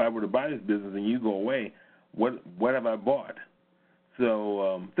if I were to buy this business and you go away, what have I bought?"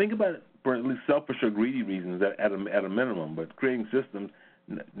 So think about it for at least selfish or greedy reasons at a minimum. But creating systems,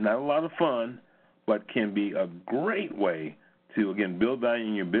 not a lot of fun, but can be a great way to, again, build value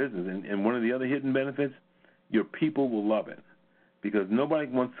in your business. And one of the other hidden benefits, your people will love it, because nobody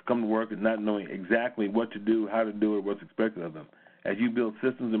wants to come to work and not knowing exactly what to do, how to do it, what's expected of them. As you build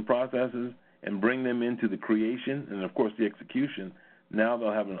systems and processes and bring them into the creation and, of course, the execution, now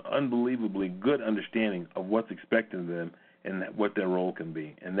they'll have an unbelievably good understanding of what's expected of them and what their role can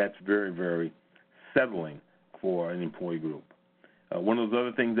be. And that's very, very settling for an employee group. One of those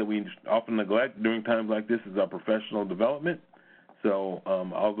other things that we often neglect during times like this is our professional development. So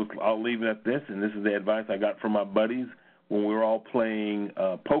I'll leave it at this, and this is the advice I got from my buddies when we were all playing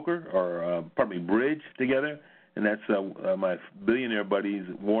poker or bridge together, and that's my billionaire buddies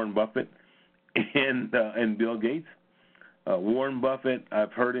Warren Buffett and Bill Gates. Warren Buffett,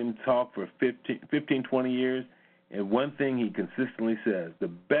 I've heard him talk for 15, 20 years, and one thing he consistently says: the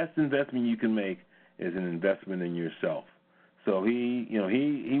best investment you can make is an investment in yourself. So he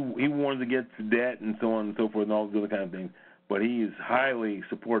warns against debt and so on and so forth and all those other kind of things, but he is highly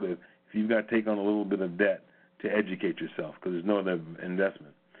supportive if you've got to take on a little bit of debt to educate yourself, because there's no other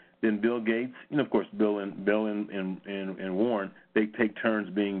investment. Then Bill Gates, of course, Bill and Warren, they take turns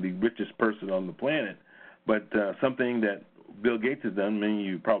being the richest person on the planet. But something that Bill Gates has done, many of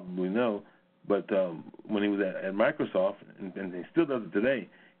you probably know, but when he was at Microsoft, and he still does it today,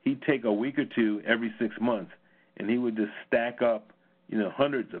 he'd take a week or two every 6 months, and he would just stack up,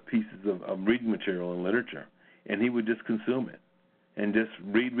 hundreds of pieces of reading material and literature, and he would just consume it and just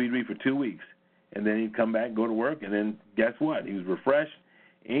read for 2 weeks. And then he'd come back, go to work, and then guess what? He was refreshed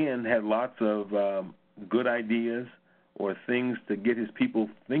and had lots of good ideas or things to get his people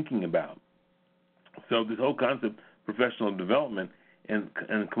thinking about. So this whole concept of professional development, and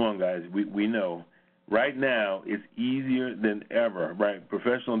come on, guys, we know right now it's easier than ever, right?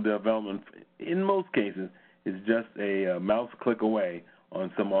 Professional development, in most cases, is just a mouse click away on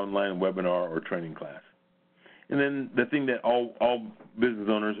some online webinar or training class. And then the thing that all business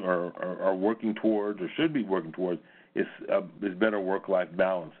owners are working towards, or should be working towards, is better work-life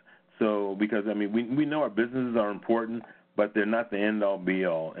balance. So because we know our businesses are important, but they're not the end-all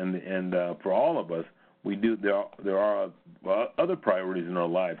be-all. And for all of us, there are other priorities in our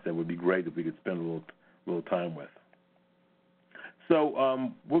lives that would be great if we could spend a little time with.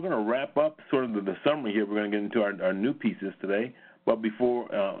 So we're going to wrap up sort of the summary here. We're going to get into our new pieces today. But before,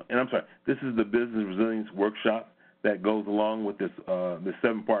 this is the Business Resilience Workshop that goes along with this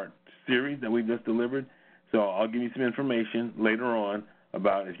 7-part series that we just delivered. So I'll give you some information later on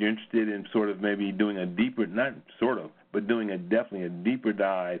about if you're interested in sort of maybe doing a deeper, not sort of, but doing definitely a deeper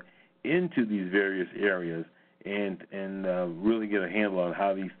dive into these various areas and really get a handle on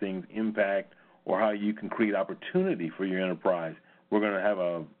how these things impact or how you can create opportunity for your enterprise. We're going to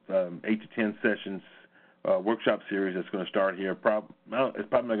have 8 to 10 sessions workshop series that's going to start here. It's probably not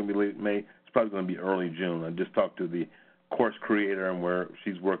going to be late May. It's probably going to be early June. I just talked to the course creator, and where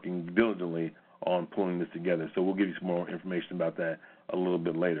she's working diligently on pulling this together. So we'll give you some more information about that a little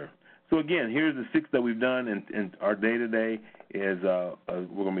bit later. So again, here's the 6 that we've done, and our day-to-day is we're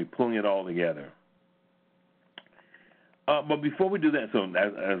going to be pulling it all together. But before we do that, so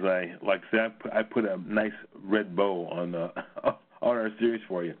as I like to say, I put a nice red bow on our series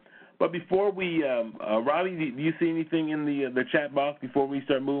for you. But before we, Robbie, do you see anything in the chat box before we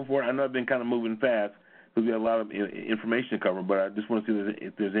start moving forward? I know I've been kind of moving fast because we have a lot of information to cover, but I just want to see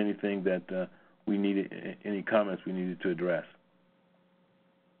if there's anything that we needed, any comments we needed to address.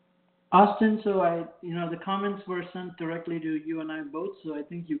 Austin, so the comments were sent directly to you and I both, so I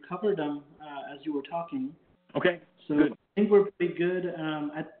think you covered them as you were talking. Okay. So good. I think we're pretty good.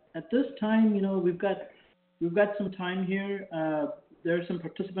 At this time, we've got some time here. There are some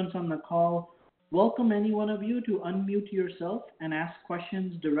participants on the call. Welcome any one of you to unmute yourself and ask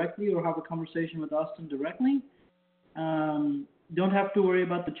questions directly or have a conversation with Austin directly. Don't have to worry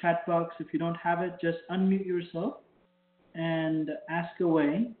about the chat box. If you don't have it, just unmute yourself and ask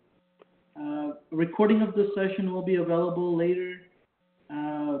away. A recording of this session will be available later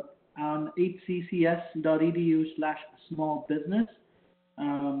on hccs.edu/smallbusiness,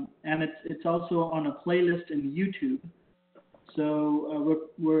 and it's also on a playlist in YouTube. So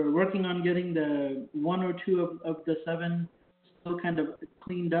we're working on getting the 1 or 2 of the 7 still kind of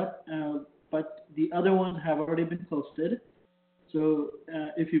cleaned up, but the other ones have already been posted. So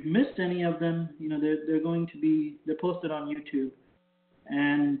if you've missed any of them, they're posted on YouTube,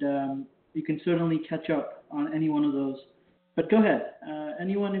 and you can certainly catch up on any one of those. But go ahead,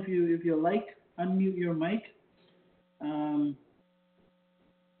 anyone, if you like, unmute your mic. Let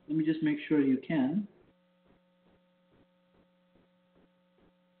me just make sure you can.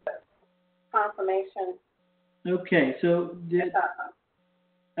 Confirmation. Okay, so you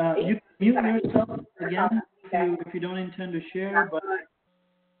can mute yourself again if you don't intend to share, but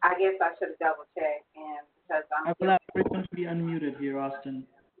I guess I should have double checked, and because I will have everyone to be unmuted here, Austin.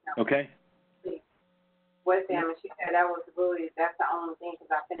 Okay. With them, and she said that was really, that's the only thing,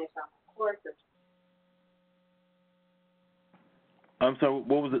 because I finished on my courses. I'm sorry,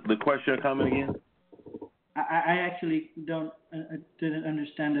 what was the question or comment again? I actually didn't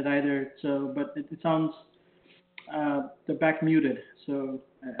understand it either. So, but it sounds they're back muted. So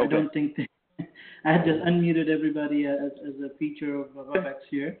I don't think I had just unmuted everybody as a feature of WebEx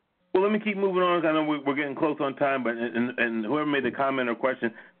here. Well, let me keep moving on. I know we're getting close on time, but and whoever made the comment or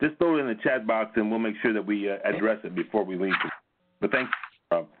question, just throw it in the chat box, and we'll make sure that we address it before we leave. But thanks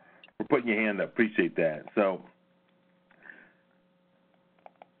for putting your hand up. Appreciate that. So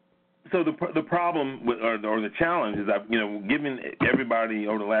the problem or the challenge is I've given everybody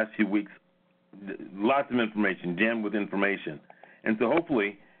over the last few weeks lots of information, jammed with information, and so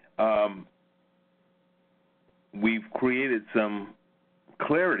hopefully we've created some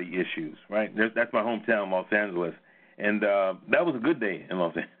clarity issues, right? That's my hometown, Los Angeles, and that was a good day in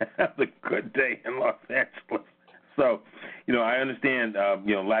Los Angeles. That was a good day in Los Angeles. So, I understand,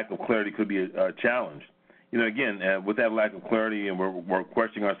 lack of clarity could be a challenge. Again, with that lack of clarity, and we're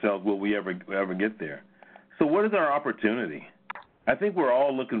questioning ourselves, will we ever get there? So what is our opportunity? I think we're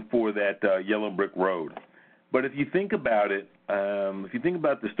all looking for that yellow brick road. But if you think about it, if you think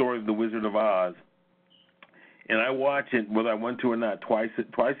about the story of the Wizard of Oz, and I watch it whether I want to or not twice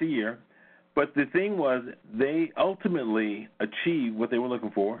a year. But the thing was, they ultimately achieved what they were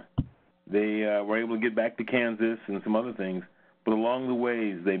looking for. They were able to get back to Kansas and some other things. But along the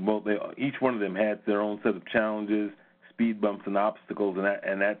ways, each one of them had their own set of challenges, speed bumps and obstacles,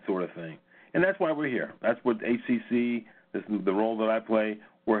 and that sort of thing. And that's why we're here. That's what HCC, this is the role that I play.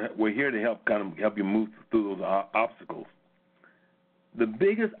 We're here to help you move through those obstacles. The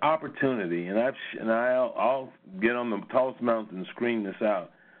biggest opportunity, and I'll get on the tallest mountain and scream this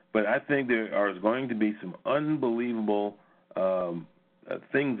out, but I think there is going to be some unbelievable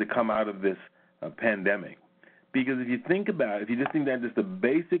things that come out of this pandemic. Because if you think about it, if you just think that just the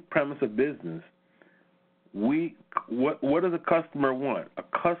basic premise of business, what does a customer want? A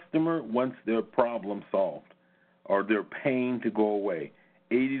customer wants their problem solved or their pain to go away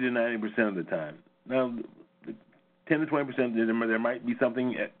 80 to 90% of the time. Now, 10 to 20%, there might be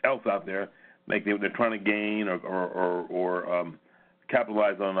something else out there, like they're trying to gain or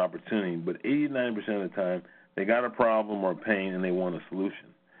capitalize on an opportunity. But 80 to 90% of the time, they got a problem or a pain and they want a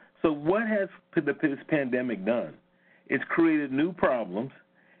solution. So what has this pandemic done? It's created new problems,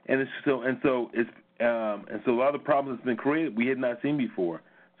 and so a lot of the problems that's been created we had not seen before.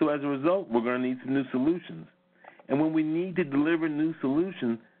 So as a result, we're going to need some new solutions. And when we need to deliver new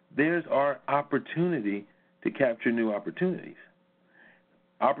solutions, there's our opportunity to capture new opportunities.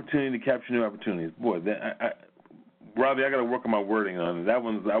 Opportunity to capture new opportunities. Boy, Robbie, I got to work on my wording on it. That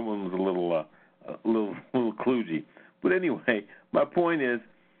one was a little kludgy. But anyway, my point is,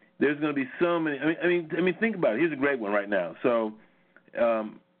 there's going to be so many. I mean, think about it. Here's a great one right now. So,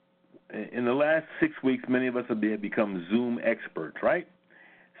 in the last 6 weeks, many of us have become Zoom experts, right?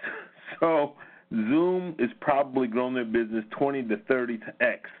 So, Zoom has probably grown their business 20 to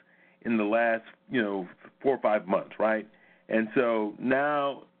 30x in the last 4 or 5 months, right? And so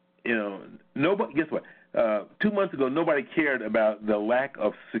now, nobody. Guess what? 2 months ago, nobody cared about the lack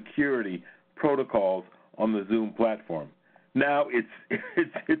of security protocols on the Zoom platform. Now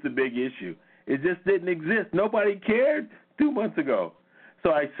it's a big issue. It just didn't exist. Nobody cared 2 months ago.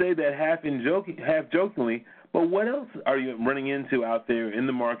 So I say that half jokingly. But what else are you running into out there in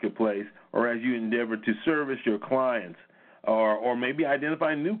the marketplace, or as you endeavor to service your clients, or maybe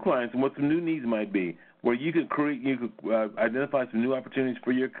identify new clients and what some new needs might be, where you could identify some new opportunities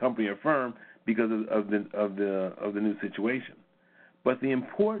for your company or firm because of the new situation. But the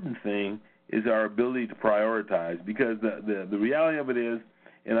important thing is our ability to prioritize, because the reality of it is,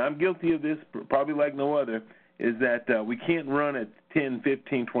 and I'm guilty of this probably like no other, is that we can't run at 10,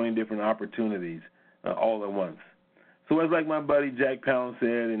 15, 20 different opportunities all at once. So as like my buddy Jack Palin said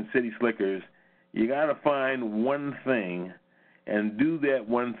in City Slickers, you got to find one thing and do that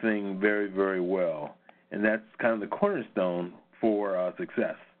one thing very, very well. And that's kind of the cornerstone for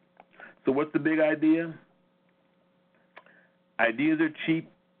success. So what's the big idea? Ideas are cheap.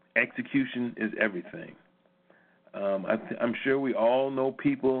 Execution is everything. I'm sure we all know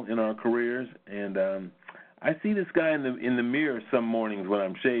people in our careers, and I see this guy in the mirror some mornings when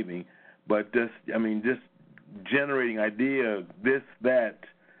I'm shaving, but just generating idea, this, that,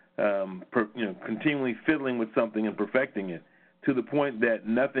 continually fiddling with something and perfecting it to the point that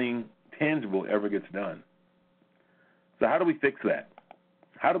nothing tangible ever gets done. So how do we fix that?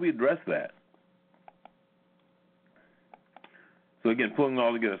 How do we address that? So again, pulling it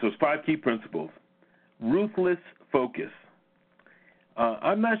all together. So it's 5 key principles. Ruthless focus.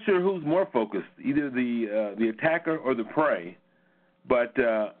 I'm not sure who's more focused, either the attacker or the prey, but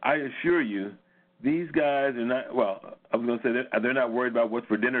I assure you, these guys are not. Well, I was going to say they're not worried about what's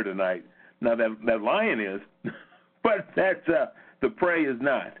for dinner tonight. Now that lion is, but that's the prey is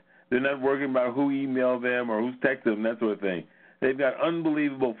not. They're not worrying about who emailed them or who's texted them, that sort of thing. They've got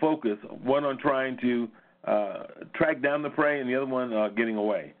unbelievable focus. One on trying to track down the prey, and the other one getting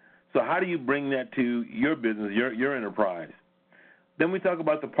away. So how do you bring that to your business, your enterprise? Then we talk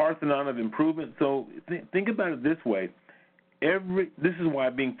about the Parthenon of improvement. So think about it this way. This is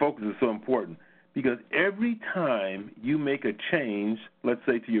why being focused is so important, because every time you make a change, let's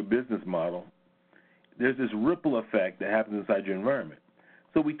say to your business model, there's this ripple effect that happens inside your environment.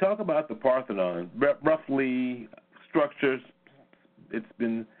 So we talk about the Parthenon, roughly structures. It's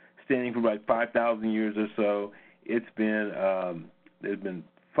been standing for about 5,000 years or so. It's been there's been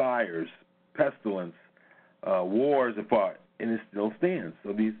fires, pestilence, wars have fought, and it still stands.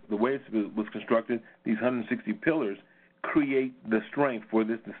 So the way it was constructed, these 160 pillars create the strength for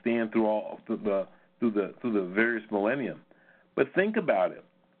this to stand through the various millennium. But think about it.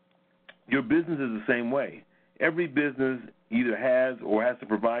 Your business is the same way. Every business either has or has to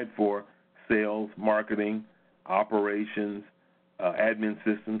provide for sales, marketing, operations, admin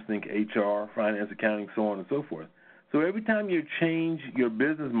systems, think HR, finance, accounting, so on and so forth. So every time you change your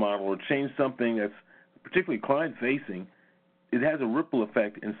business model or change something that's particularly client-facing, it has a ripple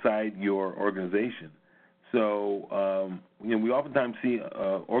effect inside your organization. So, we oftentimes see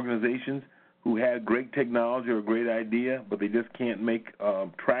organizations who have great technology or a great idea, but they just can't make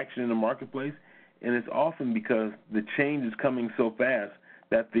traction in the marketplace, and it's often because the change is coming so fast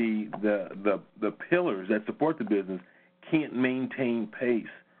that the pillars that support the business can't maintain pace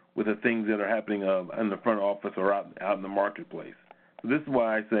with the things that are happening in the front office or out in the marketplace. So this is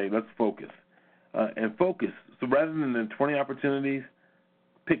why I say let's focus. And focus. So rather than the 20 opportunities,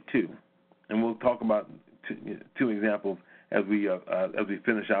 pick 2. And we'll talk about two examples as we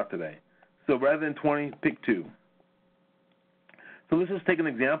finish out today. So rather than 20, pick 2. So let's just take an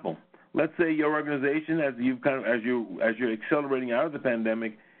example. Let's say your organization, as you're accelerating out of the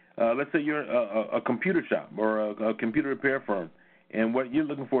pandemic, let's say you're a computer shop or a computer repair firm, and what you're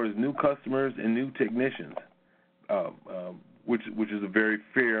looking for is new customers and new technicians, which is a very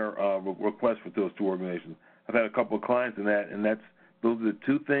fair request for those 2 organizations. I've had a couple of clients in that, and those are the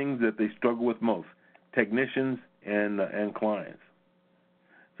 2 things that they struggle with most: technicians and clients.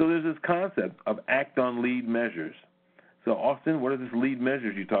 So there's this concept of act on lead measures. So Austin, what are these lead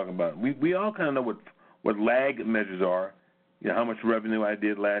measures you're talking about? We all kind of know what lag measures are. How much revenue I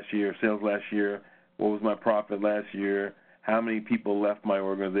did last year, sales last year, what was my profit last year, how many people left my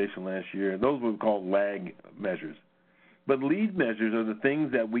organization last year. Those were called lag measures. But lead measures are the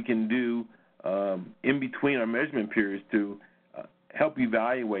things that we can do in between our measurement periods to help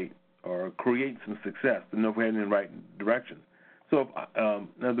evaluate or create some success to know if we're heading in the right direction. So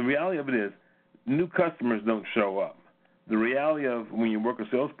now the reality of it is new customers don't show up. The reality of when you work a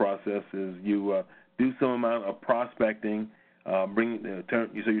sales process is you do some amount of prospecting, so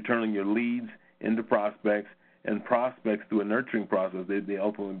you're turning your leads into prospects, and prospects through a nurturing process, they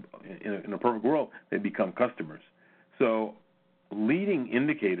ultimately, in a perfect world, they become customers. So leading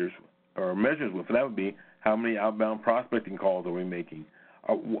indicators or measures for that would be how many outbound prospecting calls are we making?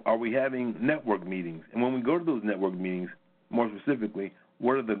 Are we having network meetings? And when we go to those network meetings, more specifically,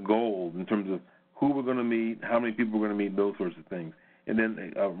 what are the goals in terms of who we're going to meet, how many people we're going to meet, those sorts of things. And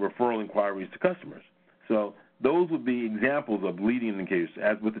then referral inquiries to customers. So those would be examples of leading indicators.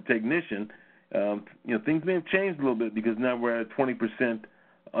 As with the technician, things may have changed a little bit because now we're at a 20%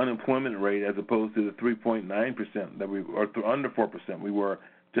 unemployment rate as opposed to the 3.9% that or under 4% we were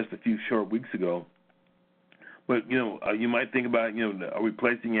just a few short weeks ago. But, you might think about, are we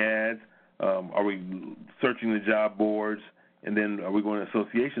placing ads? Are we searching the job boards? And then are we going to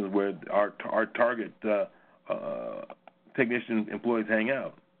associations where our target technician employees hang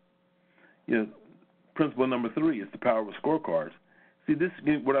out? Principle number 3 is the power of scorecards. See, this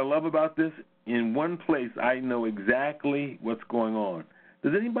what I love about this, in one place I know exactly what's going on.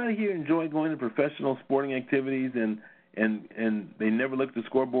 Does anybody here enjoy going to professional sporting activities and they never look at the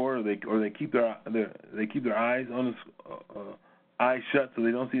scoreboard, or they keep their eyes on the eyes shut so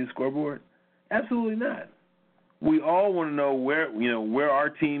they don't see the scoreboard? Absolutely not. We all want to know where our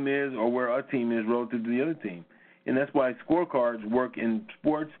team is or where our team is relative to the other team, and that's why scorecards work in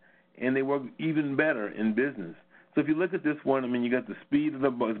sports and they work even better in business. So if you look at this one, you got the speed of the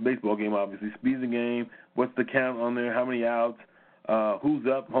baseball game, obviously, speed of the game, what's the count on there, how many outs, who's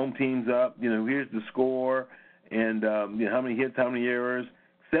up, home team's up, here's the score, and how many hits, how many errors,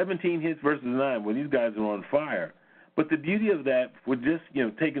 17 hits versus 9. Well, these guys are on fire. But the beauty of that, with just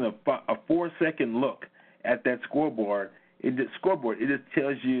taking a 4-second look at that scoreboard, it just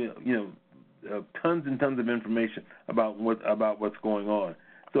tells you tons and tons of information about what's going on.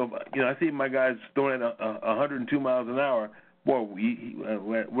 So I see my guys throwing at 102 miles an hour. Boy,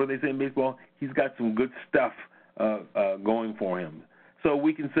 what do they say in baseball? He's got some good stuff going for him. So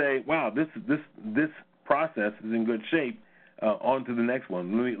we can say, wow, this process is in good shape. On to the next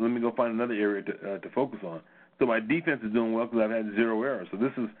one. Let me go find another area to focus on. So my defense is doing well because I've had 0 errors. So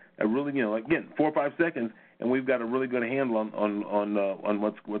this is a really, again, 4 or 5 seconds, and we've got a really good handle on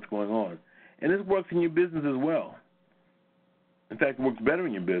what's going on. And this works in your business as well. In fact, it works better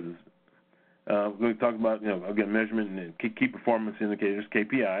in your business. We're going to talk about, again, measurement and key performance indicators,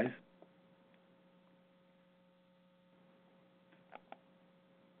 KPIs.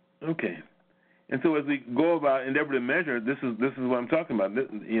 Okay. And so as we go about endeavor to measure, this is what I'm talking about.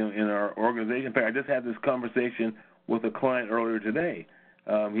 In our organization. In fact, I just had this conversation with a client earlier today.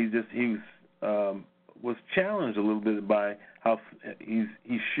 He was challenged a little bit by how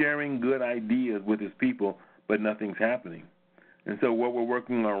he's sharing good ideas with his people, but nothing's happening. And so what we're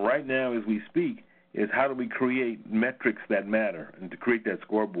working on right now as we speak is how do we create metrics that matter and to create that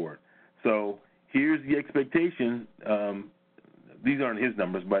scoreboard. So here's the expectation. These aren't his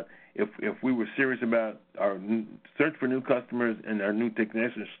numbers, but if we were serious about our search for new customers and our new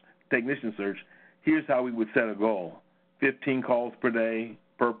technician search, here's how we would set a goal: 15 calls per day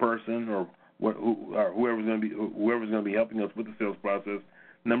per person, or whoever's going to be helping us with the sales process.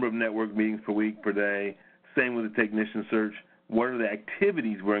 Number of network meetings per week, per day. Same with the technician search. What are the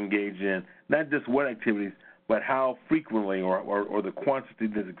activities we're engaged in? Not just what activities, but how frequently or the quantity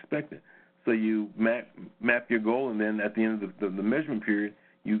that's expected. So you map your goal, and then at the end of the measurement period,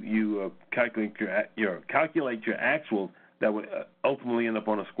 you calculate your actuals that would ultimately end up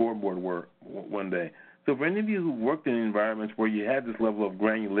on a scoreboard one day. So for any of you who worked in environments where you had this level of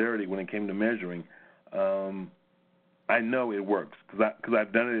granularity when it came to measuring, I know it works because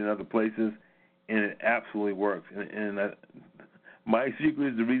I've done it in other places, and it absolutely works. And my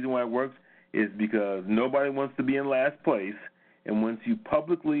secret is the reason why it works is because nobody wants to be in last place, and once you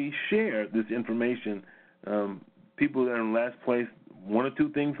publicly share this information, people that are in last place, one or two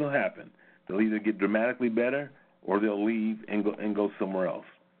things will happen. They'll either get dramatically better or they'll leave and go somewhere else.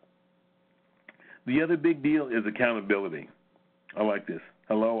 The other big deal is accountability. I like this.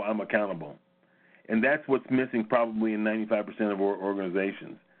 Hello, I'm accountable. And that's what's missing probably in 95% of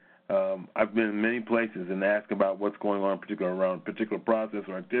organizations. I've been in many places and asked about what's going on around a particular process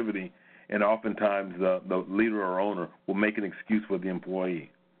or activity, and oftentimes the leader or owner will make an excuse for the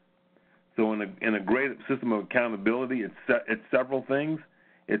employee. So in a great system of accountability, it's several things.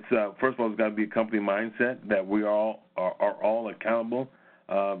 It's first of all, it's got to be a company mindset that we all are all accountable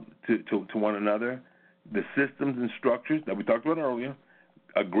to one another. The systems and structures that we talked about earlier,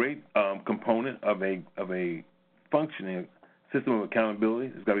 a great component of a functioning system of accountability.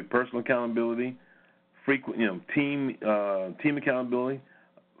 There's got to be personal accountability, frequent, team accountability,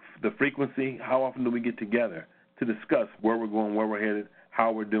 the frequency. How often do we get together to discuss where we're going, where we're headed,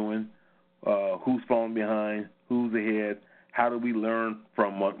 how we're doing, who's falling behind, who's ahead, how do we learn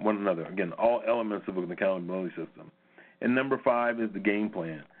from one another? Again, all elements of an accountability system. And number 5 is the game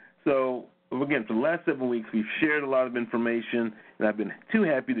plan. So, again, for the last 7 weeks, we've shared a lot of information, and I've been too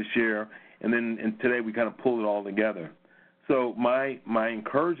happy to share, and today we kind of pulled it all together. So my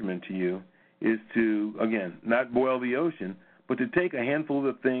encouragement to you is to, again, not boil the ocean, but to take a handful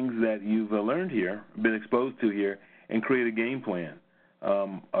of the things that you've learned here, been exposed to here, and create a game plan.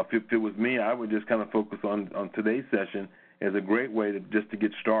 If it was me, I would just kind of focus on today's session as a great way to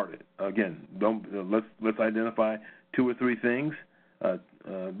get started. Again, let's identify 2 or 3 things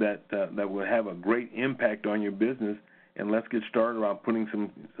that will have a great impact on your business, and let's get started around putting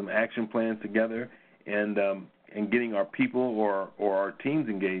some action plans together and getting our people or our teams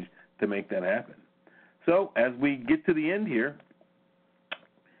engaged to make that happen. So as we get to the end here,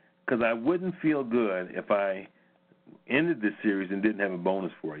 because I wouldn't feel good if I ended this series and didn't have a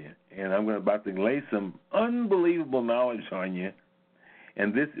bonus for you, and I'm about to lay some unbelievable knowledge on you,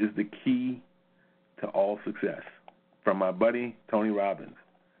 and this is the key to all success from my buddy Tony Robbins.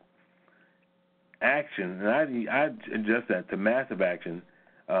 Action, and I adjust that to massive action,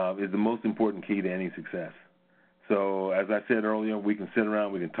 is the most important key to any success. So as I said earlier, we can sit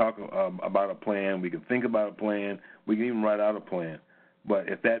around, we can talk about a plan, we can think about a plan, we can even write out a plan. But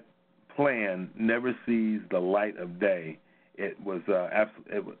if that plan never sees the light of day, it was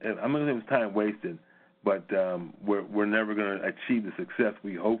I'm going to say it was time wasted, but we're never going to achieve the success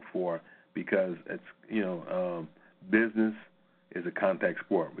we hope for, because it's business is a contact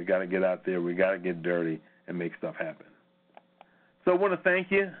sport. We got to get out there, we got to get dirty and make stuff happen. So I want to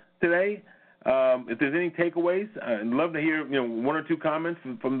thank you today. If there's any takeaways, I'd love to hear 1 or 2 comments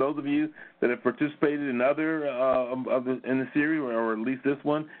from those of you that have participated in other in the series, or at least this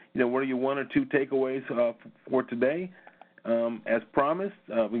one. What are your 1 or 2 takeaways for today? As promised,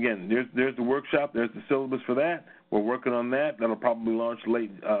 again, there's the workshop, there's the syllabus for that. We're working on that. That'll probably launch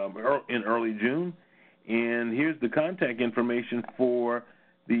late in early June. And here's the contact information for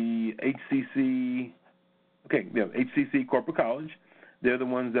the HCC. HCC Corporate College. They're the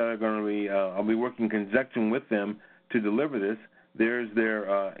ones that are going to be, I'll be working in conjunction with them to deliver this. There's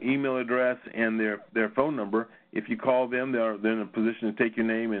their email address and their phone number. If you call them, they're in a position to take your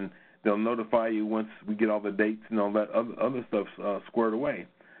name, and they'll notify you once we get all the dates and all that other stuff squared away.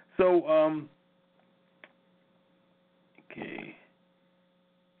 So, okay.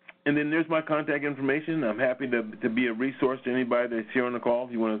 And then there's my contact information. I'm happy to be a resource to anybody that's here on the call.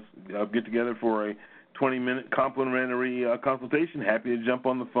 If you want to get together for a 20-minute complimentary consultation, happy to jump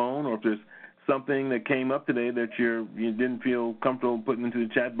on the phone, or if there's something that came up today that you didn't feel comfortable putting into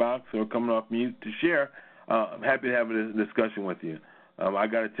the chat box or coming off mute to share, I'm happy to have a discussion with you. I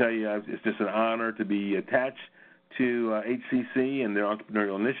got to tell you, it's just an honor to be attached to HCC and their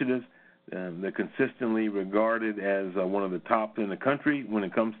entrepreneurial initiatives. They're consistently regarded as one of the top in the country when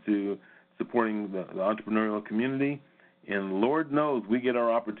it comes to supporting the entrepreneurial community. And Lord knows we get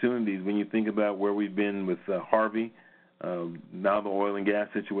our opportunities when you think about where we've been with Harvey, now the oil and gas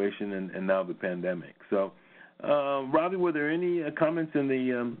situation, and now the pandemic. So, Robbie, were there any comments in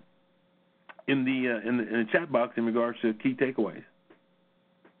the chat box in regards to key takeaways?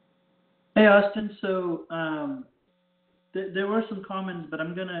 Hey, Austin. So there were some comments, but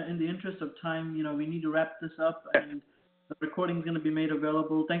I'm gonna, in the interest of time, we need to wrap this up, and the recording is going to be made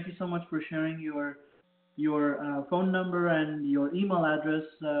available. Thank you so much for sharing your phone number and your email address,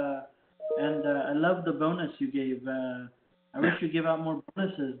 and I love the bonus you gave. I wish you gave out more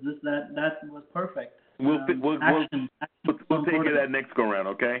bonuses. That was perfect. We'll take care of that next go round,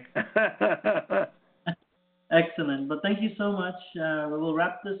 okay? Excellent. But thank you so much. We'll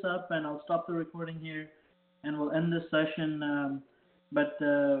wrap this up, and I'll stop the recording here, and we'll end this session. But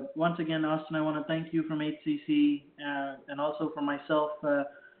once again, Austin, I want to thank you from HCC, and also for myself.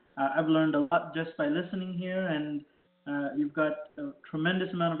 I've learned a lot just by listening here, and you've got a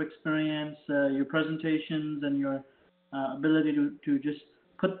tremendous amount of experience. Your presentations and your ability to just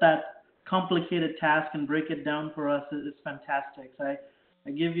put that complicated task and break it down for us is fantastic. So I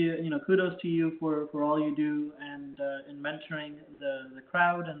give you, kudos to you for all you do, and in mentoring the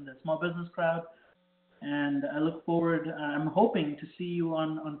crowd and the small business crowd. and I look forward. I'm hoping to see you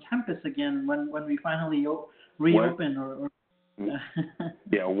on campus again when we finally reopen.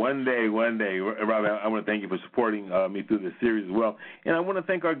 Yeah, one day. Rob, I want to thank you for supporting me through this series as well, and I want to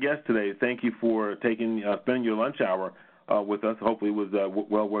thank our guest today. Thank you for spending your lunch hour with us. Hopefully, it was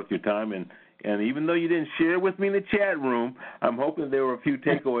well worth your time. And even though you didn't share with me in the chat room, I'm hoping there were a few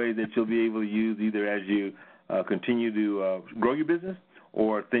takeaways that you'll be able to use either as you continue to grow your business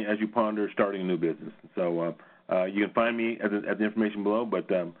or as you ponder starting a new business. So you can find me at the information below. But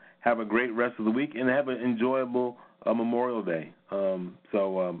have a great rest of the week and have an enjoyable Memorial Day.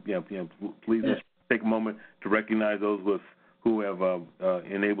 Please just take a moment to recognize those who have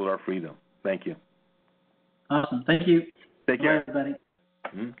enabled our freedom. Thank you. Awesome. Thank you. Take care. Bye, everybody.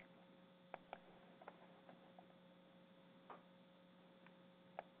 Mm-hmm.